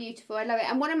just beautiful. I love it.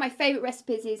 And one of my favourite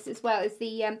recipes is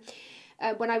the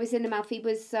when I was in Amalfi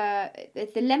was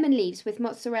the lemon leaves with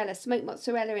mozzarella, smoked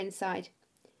mozzarella inside,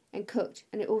 and cooked,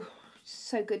 and it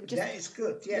so good. That is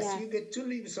good. Yes, you get 2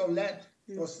 leaves of lemon.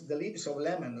 Because the leaves of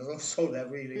lemon is also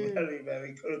really very,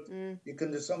 very good. You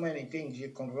can do so many things. You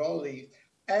can roll it.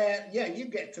 You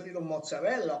get a little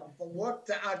mozzarella. But what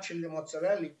actually the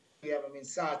mozzarella you have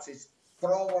inside is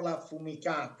provola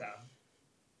fumicata.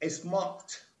 A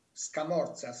smoked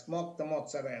scamorza, smoked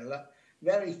mozzarella,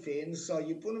 very thin. So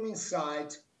you put them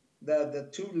inside the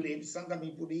 2 leaves. Sometimes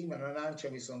you put even an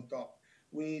anchovies on top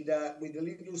with a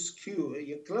little skewer.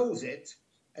 You close it,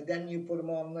 and then you put them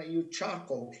on your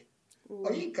charcoal.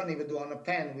 Or you can even do on a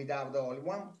pan without oil.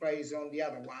 One place on the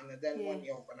other one, and then when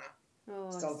you open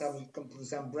up, sometimes you can put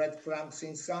some breadcrumbs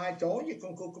inside, or you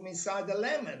can cook them inside the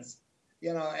lemons,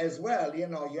 as well. You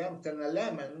empty the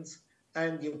lemons,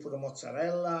 and you put a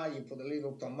mozzarella, you put a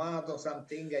little tomato,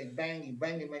 something, you bang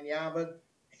it when you have it.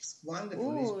 It's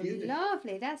wonderful, it's beautiful.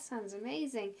 Lovely, that sounds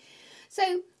amazing. So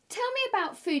tell me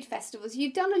about food festivals.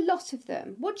 You've done a lot of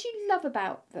them. What do you love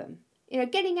about them?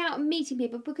 Getting out and meeting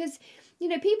people, because,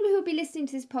 people who will be listening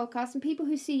to this podcast and people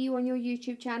who see you on your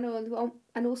YouTube channel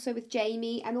and also with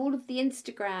Jamie and all of the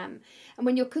Instagram and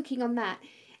when you're cooking on that,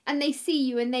 and they see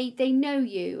you and they know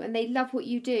you and they love what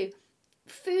you do,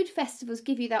 food festivals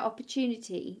give you that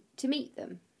opportunity to meet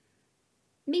them.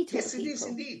 Yes, it is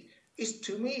indeed. It's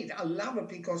to meet. I love it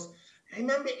because,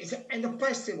 remember, it's a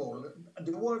festival.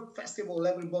 The word festival,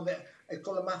 everybody, I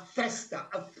call it a festa,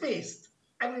 a feast.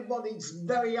 Everybody's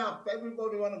very up.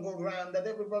 Everybody want to go around and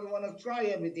everybody want to try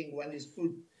everything when it's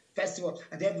food festival.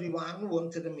 And everyone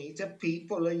wanted to meet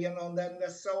people, and then they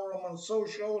saw them on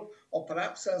social or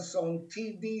perhaps on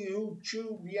TV,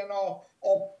 YouTube,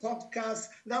 or podcasts.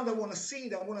 Now they want to see,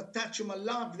 they want to touch them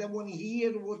alive, they want to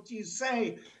hear what you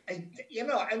say. And,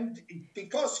 and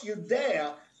because you're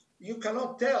there, you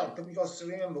cannot tell, because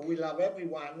remember, we love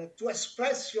everyone, to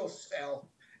express yourself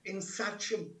in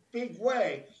such a big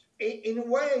way. In a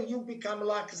way, you become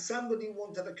like somebody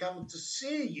wanted to come to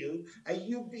see you, and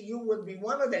you will be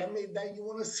one of them that you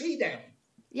want to see them.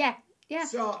 Yeah.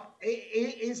 So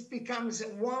it becomes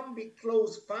one big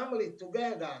close family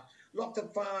together. Lot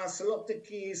of fuss, lot of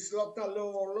kiss, lot of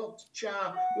lore, lot of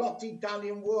chat, lot of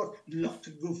Italian word, lot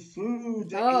of good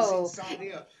food is inside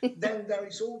here. Then there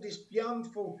is all this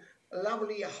beautiful,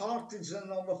 lovely artisan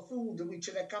of food which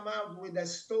they come out with a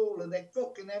stall and they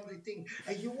cook and everything,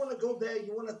 and you want to go there,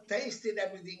 you want to taste it,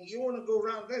 everything, you want to go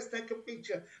around, let's take a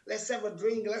picture, let's have a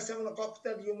drink, let's have a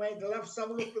cocktail you made, let's have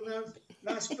a look at that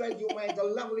nice spread you made, a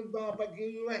lovely barbecue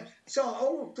you made. So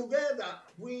all together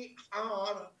we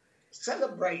are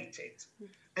celebrated.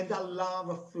 And I love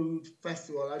a food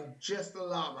festival. I just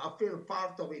love it. I feel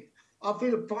part of it. I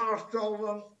feel part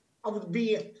of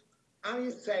being, how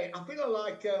you say, I feel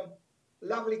like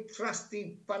lovely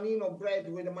crusty panino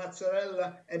bread with the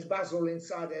mozzarella and basil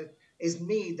inside it. It's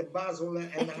me, the basil,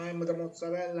 and I'm the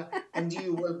mozzarella, and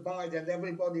you will buy it, and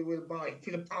everybody will buy it.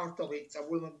 Feel part of it. I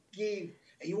will give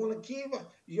You want to give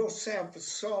yourself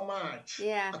so much.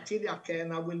 Yeah. I tell you, I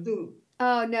can, I will do.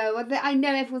 Oh no, I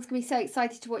know everyone's going to be so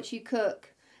excited to watch you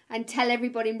cook and tell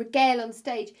everybody and regale on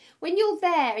stage. When you're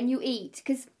there and you eat,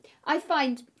 because I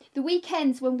find the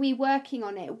weekends when we're working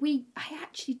on it, I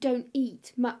actually don't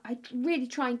eat. I really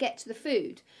try and get to the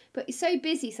food, but it's so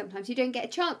busy sometimes you don't get a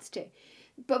chance to.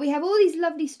 But we have all these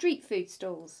lovely street food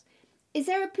stalls. Is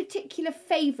there a particular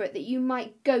favourite that you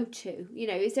might go to? You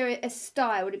know, is there a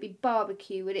style? Would it be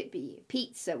barbecue? Would it be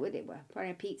pizza?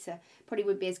 Probably a pizza. Probably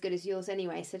wouldn't be as good as yours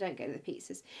anyway, so don't go to the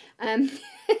pizzas.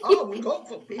 Oh, we go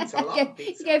for pizza. I love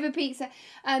pizza. You go for pizza.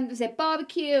 Is there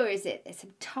barbecue, or is it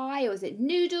some Thai, or is it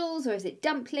noodles, or is it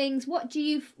dumplings? What do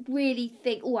you really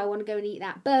think? Oh, I want to go and eat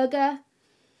that burger.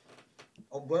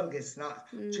 Oh, burgers, not.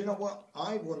 Do you know what?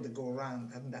 I want to go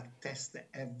around and test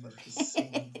every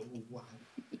single one.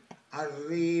 I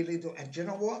really do. And do you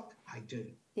know what? I do.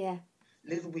 Yeah.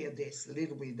 Little bit of this, a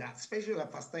little bit of that. Especially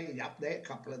if I stay up there a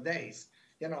couple of days.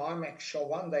 You know, I make sure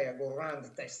one day I go around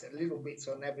and test a little bits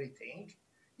on everything.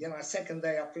 You know, second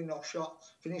day I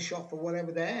finish off for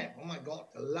whatever they have. Oh my God,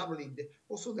 a lovely.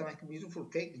 Also, they make a beautiful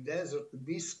cake, dessert,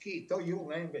 biscuit. Oh, you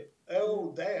name it.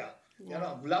 Oh, there. Yeah. You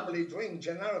know, lovely drink.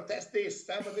 Gennaro, test this.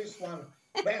 Have this one.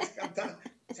 Best.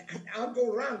 I'll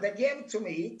go around. They give it to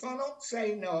me. You cannot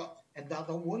say no. And I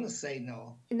don't want to say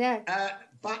no. No.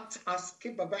 But I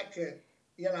skip back,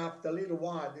 you know, after a little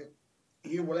while,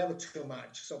 you will have too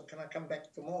much. So can I come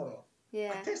back tomorrow?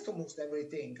 Yeah. I test almost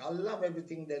everything. I love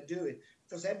everything they do.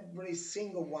 Because every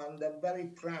single one, they're very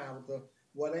proud of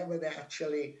whatever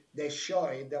they show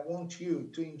it. They want you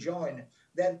to enjoy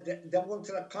it. They want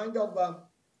a kind of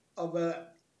a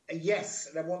yes.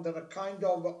 They want a kind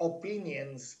of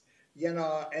opinions. You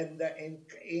know, and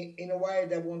in a way,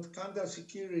 they want kind of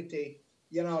security.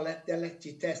 You know, they let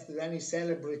you test any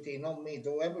celebrity, not me,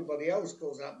 though everybody else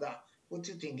goes like that. What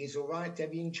do you think is all right?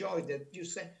 Have you enjoyed it? You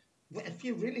say, well, if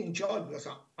you really enjoyed, because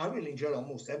I really enjoyed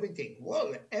almost everything.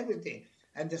 Well, everything.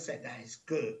 And they say, that is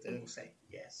good. And they'll say,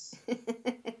 yes.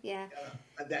 Yeah.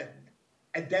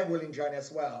 And they will enjoy it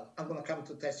as well. I'm going to come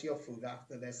to test your food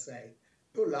after they say,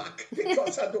 good luck,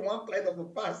 because I do one plate of a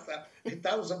pasta,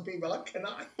 1,000 people, how can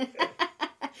I?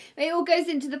 It all goes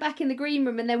into the back in the green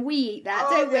room and then we eat that,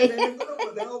 don't yeah,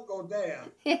 we? They all go there.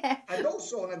 Yeah. And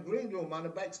also in a green room, on a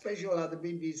back special at the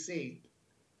BBC,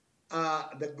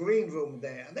 the green room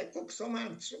there, they cook some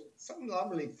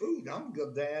lovely food. I'm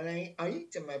good there, and I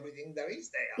eat them everything there is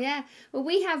there. Yeah. Well,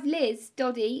 we have Liz,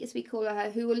 Doddy, as we call her,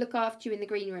 who will look after you in the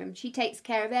green room. She takes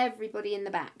care of everybody in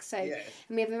the back. So, yes.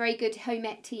 And we have a very good home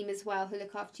ec team as well who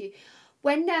look after you.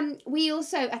 When we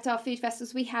also, at our food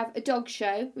festivals, we have a dog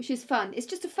show, which is fun. It's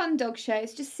just a fun dog show.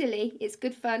 It's just silly. It's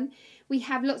good fun. We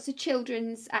have lots of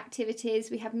children's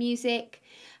activities. We have music.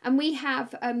 And we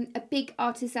have a big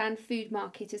artisan food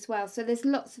market as well. So there's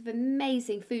lots of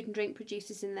amazing food and drink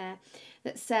producers in there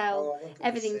that sell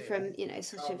everything from, you know,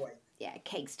 sort of,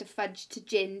 cakes to fudge to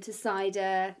gin to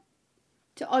cider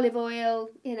to olive oil,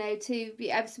 you know, to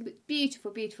some beautiful,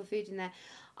 beautiful food in there.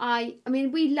 I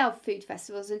mean, we love food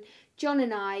festivals, and John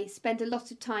and I spend a lot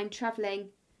of time travelling.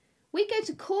 We go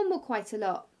to Cornwall quite a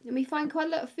lot, and we find quite a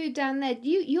lot of food down there.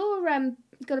 You're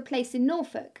got a place in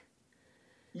Norfolk.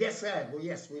 Yes,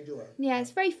 yes, we do. Yeah, it's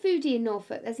very foodie in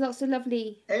Norfolk. There's lots of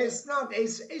lovely. It's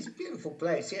a beautiful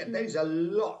place. Yeah, there's a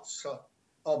lot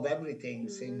of everything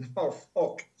in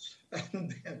Norfolk,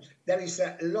 and there is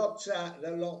a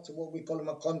lot what we call them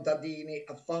a contadini,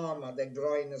 a farmer. They're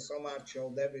growing so much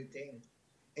of everything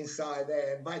inside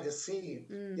there by the sea.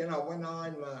 You know, when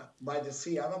I'm by the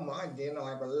sea, I don't mind. You know, I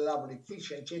have a lovely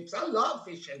fish and chips. I love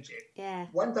fish and chips. Yeah.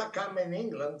 When I come in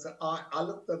England, I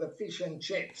looked at the fish and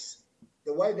chips.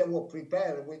 The way they were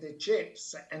prepared with the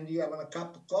chips, and you having a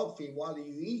cup of coffee while you're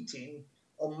eating,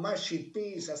 or mashed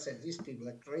peas. I said, these people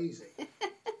are crazy.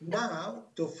 Now,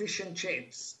 to fish and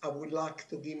chips, I would like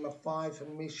to give them a 5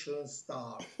 Michelin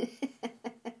star.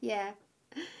 Yeah.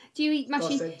 Do you eat mashed?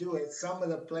 Because they do it. Some of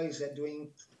the places are doing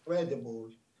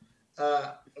incredible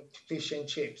fish and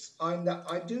chips. And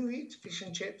I do eat fish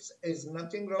and chips. There's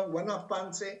nothing wrong. When I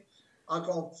fancy, I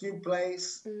go a few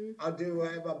places. I do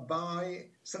have a buy.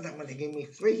 Sometimes when they give me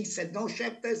free, he said, no,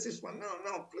 chef, there's this one.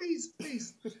 No, please.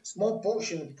 Small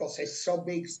portion because it's so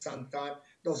big sometimes.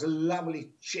 Those lovely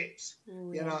chips,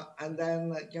 you know. And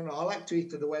then, you know, I like to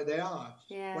eat it the way they are.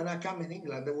 Yeah. When I come in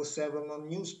England, they will serve them on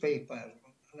newspaper.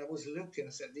 And I was looking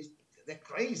and said, they're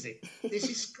crazy. This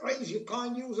is crazy. You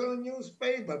can't use it on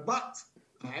newspaper. But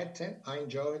I had to. I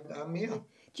enjoyed it. I'm here.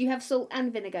 Do you have salt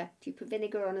and vinegar? Do you put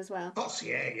vinegar on as well? Oh,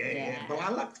 yeah. But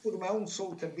I like to put my own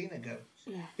salt and vinegar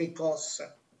because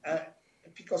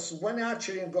because when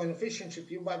actually you're going fish and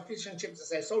chips, you buy fish and chips and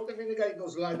say salt and vinegar, it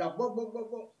goes like that, boom, boom, boom,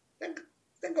 boom.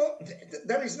 Then go,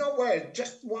 there is no way,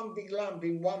 just one big lump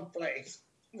in one place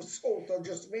with salt or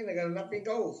just vinegar, nothing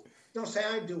goes. Don't say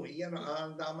I do it, and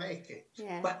I make it.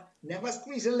 Yeah. But never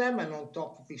squeeze a lemon on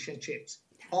top of fish and chips.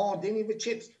 Or didn't even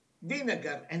chips.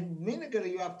 Vinegar, and vinegar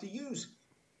you have to use.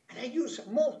 And I use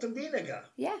malt vinegar.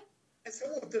 Yeah. That's the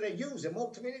water they use,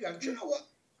 malt vinegar. Do you know what?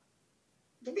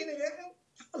 The vinegar,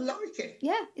 I like it.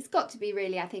 Yeah, it's got to be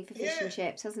really, I think, for fish and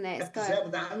chips, hasn't it? It's got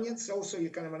preserve the onions. Also, you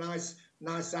can have a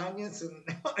nice onions and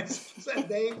nice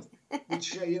preserved eggs,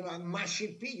 which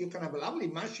mashed pea. You can have a lovely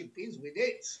mashed peas with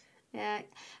it. Yeah,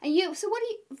 and you. So, what do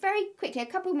you? Very quickly, a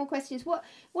couple more questions. What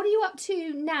are you up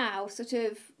to now? Sort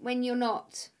of when you're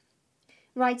not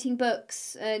writing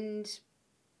books and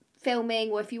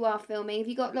filming, or if you are filming, have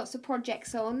you got lots of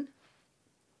projects on?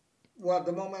 Well, at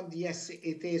the moment, yes,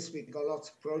 it is. We've got lots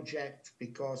of projects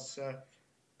because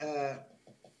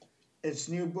it's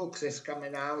new books that's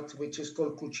coming out, which is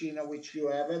called Cucina, which you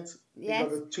have it. Yes.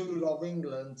 We've got a tour of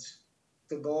England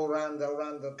to go around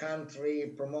the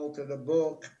country, promote the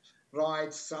book,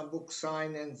 write some book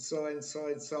sign and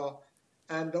so.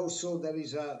 And also there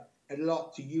is a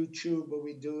lot to YouTube, but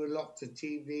we do a lot to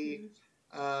TV.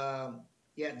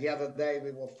 The other day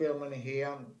we were filming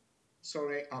here.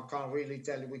 Sorry, I can't really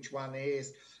tell you which one it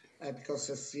is because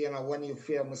it's, when you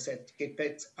film, it's said keep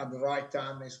it at the right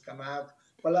time, it's come out.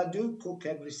 Well, I do cook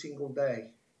every single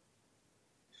day.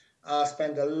 I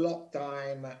spend a lot of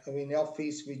time in the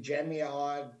office with Jamie.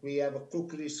 We have a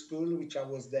cookery school, which I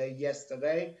was there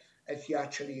yesterday. If you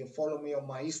actually follow me on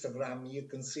my Instagram, you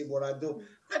can see what I do.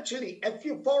 Actually, if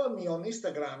you follow me on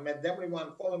Instagram, and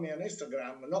everyone follow me on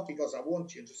Instagram, not because I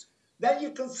want you to, then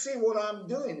you can see what I'm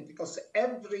doing, because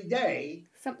every day...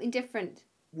 Something different.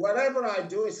 Whatever I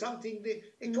do is something,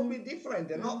 it can be different,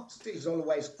 and not it's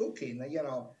always cooking,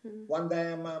 One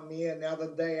day I'm here, the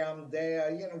other day I'm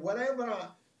there, whatever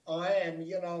I am,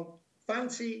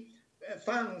 fans,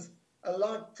 I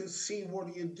like to see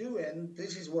what you do, and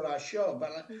this is what I show.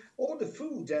 But all the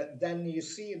food, then you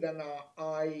see, then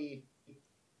I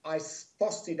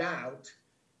post it out.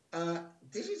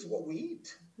 This is what we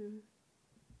eat.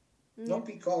 Not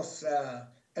because...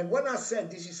 and when I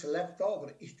said this is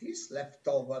leftover, it is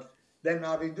leftover. Then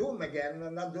I redo them again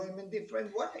and I do them in a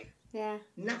different way. Yeah.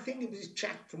 Nothing is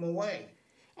chucked them away.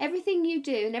 Everything you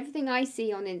do and everything I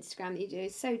see on Instagram that you do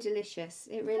is so delicious.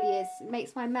 It really is. It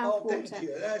makes my mouth water. Thank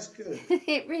you. That's good.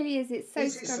 It really is. It's so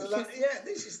scrumptious.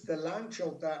 This is the lunch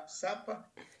of that supper.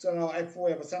 So if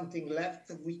we have something left,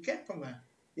 we keep them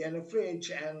in the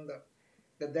fridge, and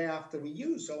the day after we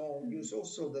use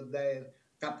also the day,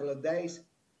 couple of days.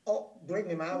 Bring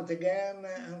them out again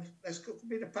and let's cook a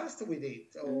bit of pasta with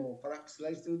it. Or perhaps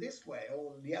let's do this way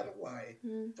or the other way.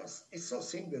 It's so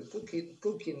simple.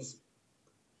 Cooking's,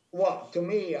 to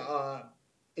me,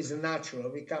 is natural,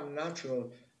 become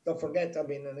natural. Don't forget, I've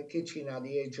been in the kitchen at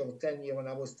the age of 10 years when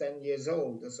I was 10 years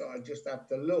old. So I just have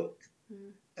to look.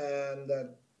 And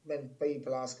when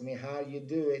people ask me how you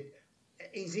do it,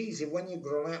 it's easy. When you've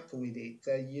grown up with it,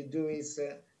 you do is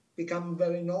become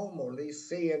very normal. You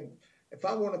see, if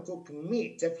I want to cook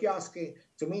meat, if you ask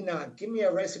to me now, give me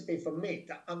a recipe for meat,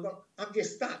 I'll get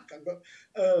stuck.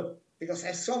 Because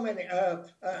there's so many.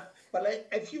 But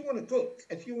if you want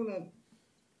to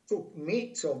cook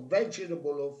meat or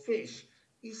vegetable or fish,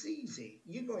 it's easy.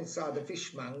 You go inside the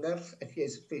fishmonger, if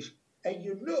there's a fish, and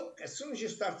you look. As soon as you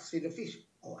start to see the fish,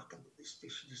 I can do this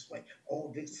fish this way.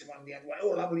 This one the other way.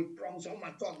 Lovely prawns. Oh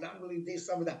my God, lovely this,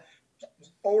 lovely that.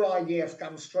 All ideas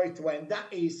come straight away, and that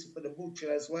is for the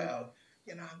butcher as well.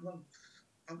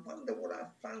 I wonder what I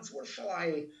fancy. What shall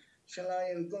I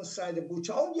go inside the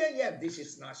butcher? This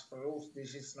is nice for roast.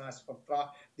 This is nice for fry.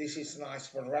 This is nice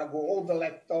for ragu. All the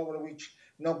leftover which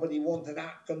nobody wanted,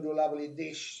 I can do a lovely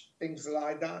dish. Things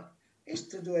like that is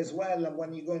to do as well. And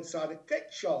when you go inside a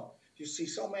cake shop, you see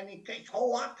so many cakes.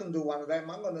 I can do one of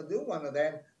them. I'm going to do one of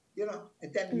them.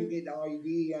 And then you get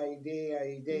idea.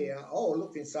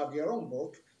 Look inside your own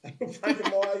book and you find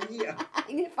more idea.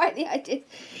 I'm going to find the ideas.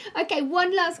 Okay,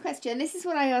 one last question. This is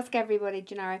what I ask everybody,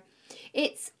 Gennaro.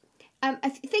 It's,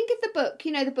 think of the book,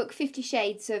 the book 50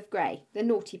 Shades of Grey, the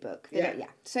naughty book.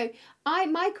 So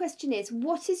my question is,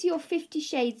 what is your 50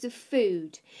 Shades of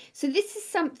food? So this is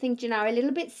something, Gennaro, a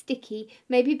little bit sticky,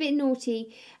 maybe a bit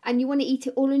naughty, and you want to eat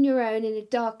it all on your own in a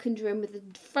darkened room with the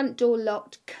front door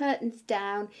locked, curtains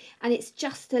down, and it's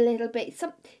just a little bit,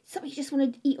 something you just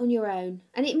want to eat on your own.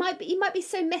 And it might be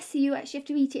so messy you actually have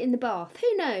to eat it in the bath.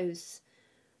 Who knows?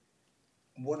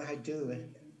 What I do,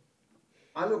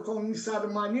 I look on inside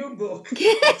of my new book.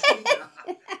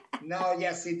 No,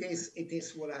 yes, it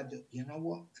is what I do. You know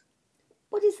what?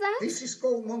 What is that? This is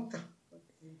called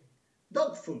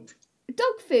dog food.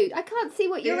 Dog food. I can't see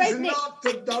what you're opening. It's not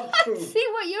the dog I food. can't see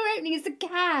what you're opening. It's a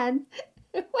can.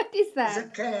 What is that? It's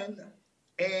a can.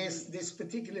 Is this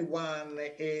particular one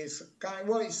is kind?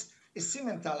 Well, it's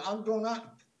Simmental. I'm grown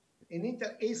up in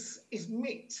Italy. It's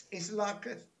meat. It's like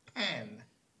a pan.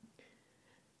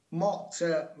 More.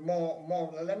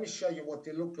 Let me show you what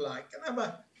they look like. And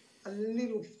have a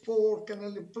little fork and a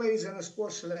little place and a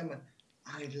squash lemon.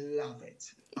 I love it.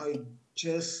 I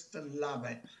just love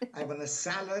it. I have a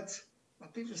salad.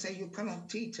 But people say you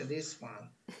cannot eat this one.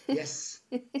 Yes,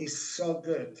 it's so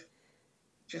good.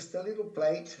 Just a little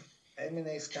plate.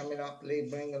 Emine's coming up.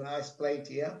 Bring a nice plate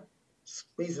here.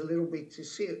 Squeeze a little bit to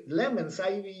see it. Lemons.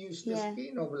 I even use the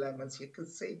skin of lemons. You can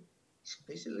see.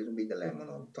 Squeeze a little bit of lemon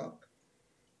on top.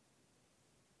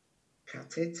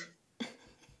 Cut it.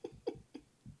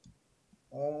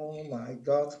 Oh my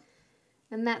God.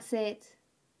 And that's it.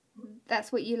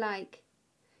 That's what you like.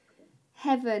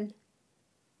 Heaven.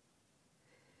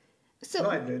 So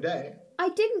not every day. I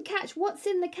didn't catch what's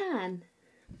in the can.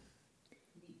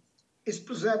 It's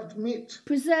preserved meat.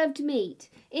 Preserved meat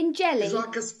in jelly. It's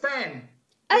like a spam.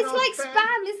 It's like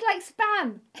spam. It's like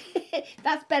spam.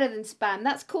 That's better than spam.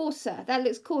 That's coarser. That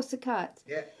looks coarser cut.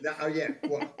 Yeah.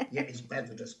 Well, yeah, it's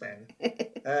better than spam.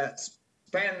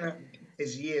 Spam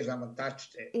is years I haven't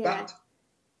touched it, but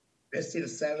they still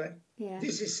sell it. Yeah.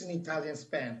 This is an Italian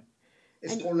spam.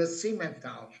 It's called a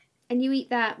Simmental. And you eat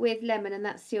that with lemon, and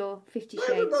that's your 50 Shades.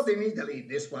 Everybody in Italy eat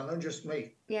this one, not just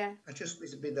me. Yeah. I just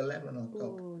put a bit of lemon on top.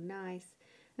 Oh, nice.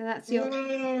 And that's your...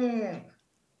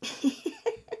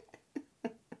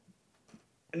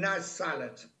 A nice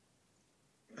salad.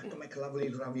 I can make a lovely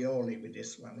ravioli with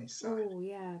this one inside. Oh,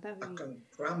 yeah. I can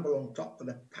crumble on top of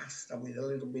the pasta with a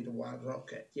little bit of wild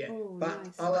rocket. Yeah. Oh, but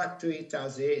nice. I like to eat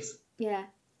as is. Yeah.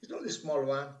 It's not a small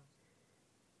one.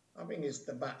 I think it's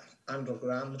about 100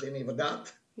 grams, didn't even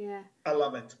that. Yeah. I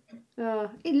love it. Oh,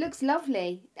 it looks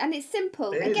lovely. And it's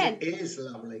simple. Again. It is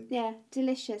lovely. Yeah,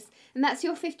 delicious. And that's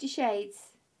your 50 Shades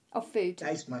of food.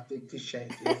 That's my 50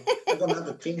 Shades, yeah. I've got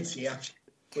other things here,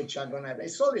 which I'm going to have.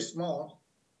 It's only small.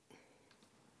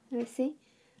 I see.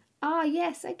 Ah,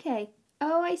 yes, okay.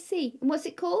 Oh, I see. And what's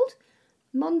it called?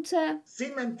 Simmental.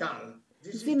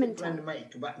 This is different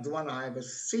make, but the one I have is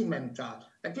Simmental.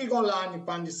 If you go online, you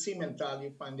find the Simmental,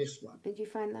 you find this one. Did you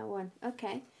find that one?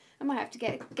 Okay. I might have to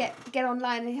get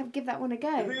online and give that one a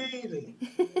go. Really?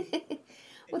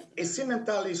 A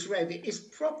Simmental is ready. It's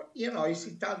proper, it's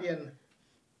Italian.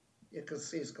 You can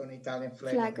see it's got an Italian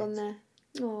flag on there.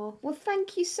 Oh, well,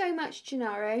 thank you so much,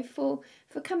 Gennaro, for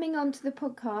coming on to the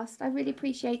podcast. I really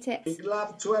appreciate it. Big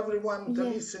love to everyone to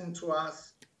listen to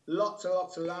us. Lots and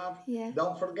lots of love. Yeah.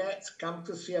 Don't forget, come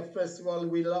to see a festival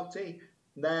with Lottie.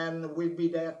 Then we'll be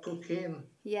there cooking.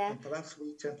 Yeah. And perhaps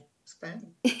we can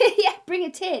spend. Yeah, bring a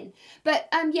tin. But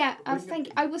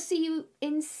I will see you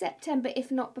in September,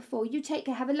 if not before. You take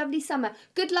care. Have a lovely summer.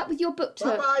 Good luck with your book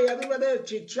tour. Bye-bye.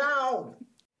 Arrivederci. Ciao.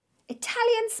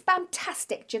 Italian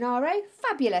spamtastic, Gennaro.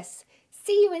 Fabulous.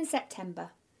 See you in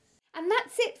September. And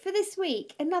that's it for this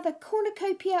week. Another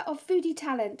cornucopia of foodie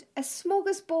talent, a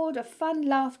smorgasbord of fun,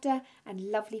 laughter and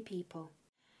lovely people.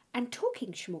 And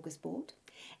talking smorgasbord,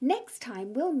 next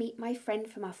time we'll meet my friend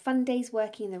from our fun days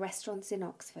working in the restaurants in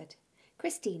Oxford,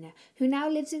 Christina, who now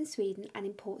lives in Sweden and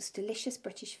imports delicious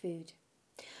British food.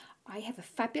 I have a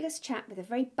fabulous chat with a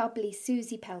very bubbly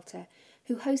Susie Pelter,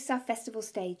 who hosts our festival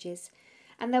stages,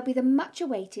 and there'll be the much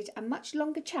awaited and much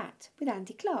longer chat with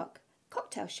Andy Clark,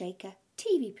 cocktail shaker,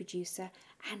 TV producer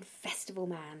and festival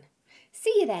man.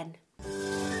 See you then.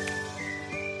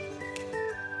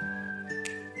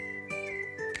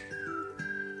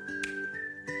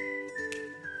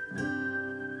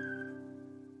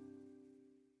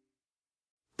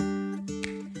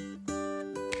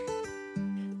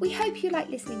 We hope you like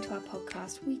listening to our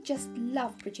podcast. We just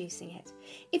love producing it.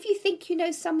 If you think you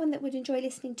know someone that would enjoy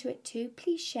listening to it too,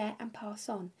 please share and pass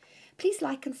on. Please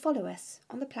like and follow us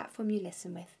on the platform you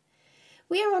listen with.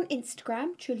 We are on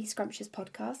Instagram, Truly Scrumptious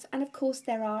Podcast, and of course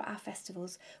there are our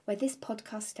festivals where this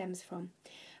podcast stems from.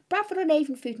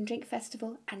 Bradford-on-Avon Food and Drink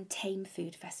Festival and Tame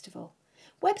Food Festival.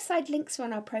 Website links are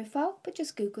on our profile, but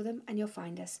just Google them and you'll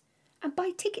find us. And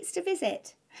buy tickets to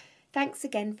visit. Thanks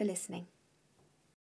again for listening.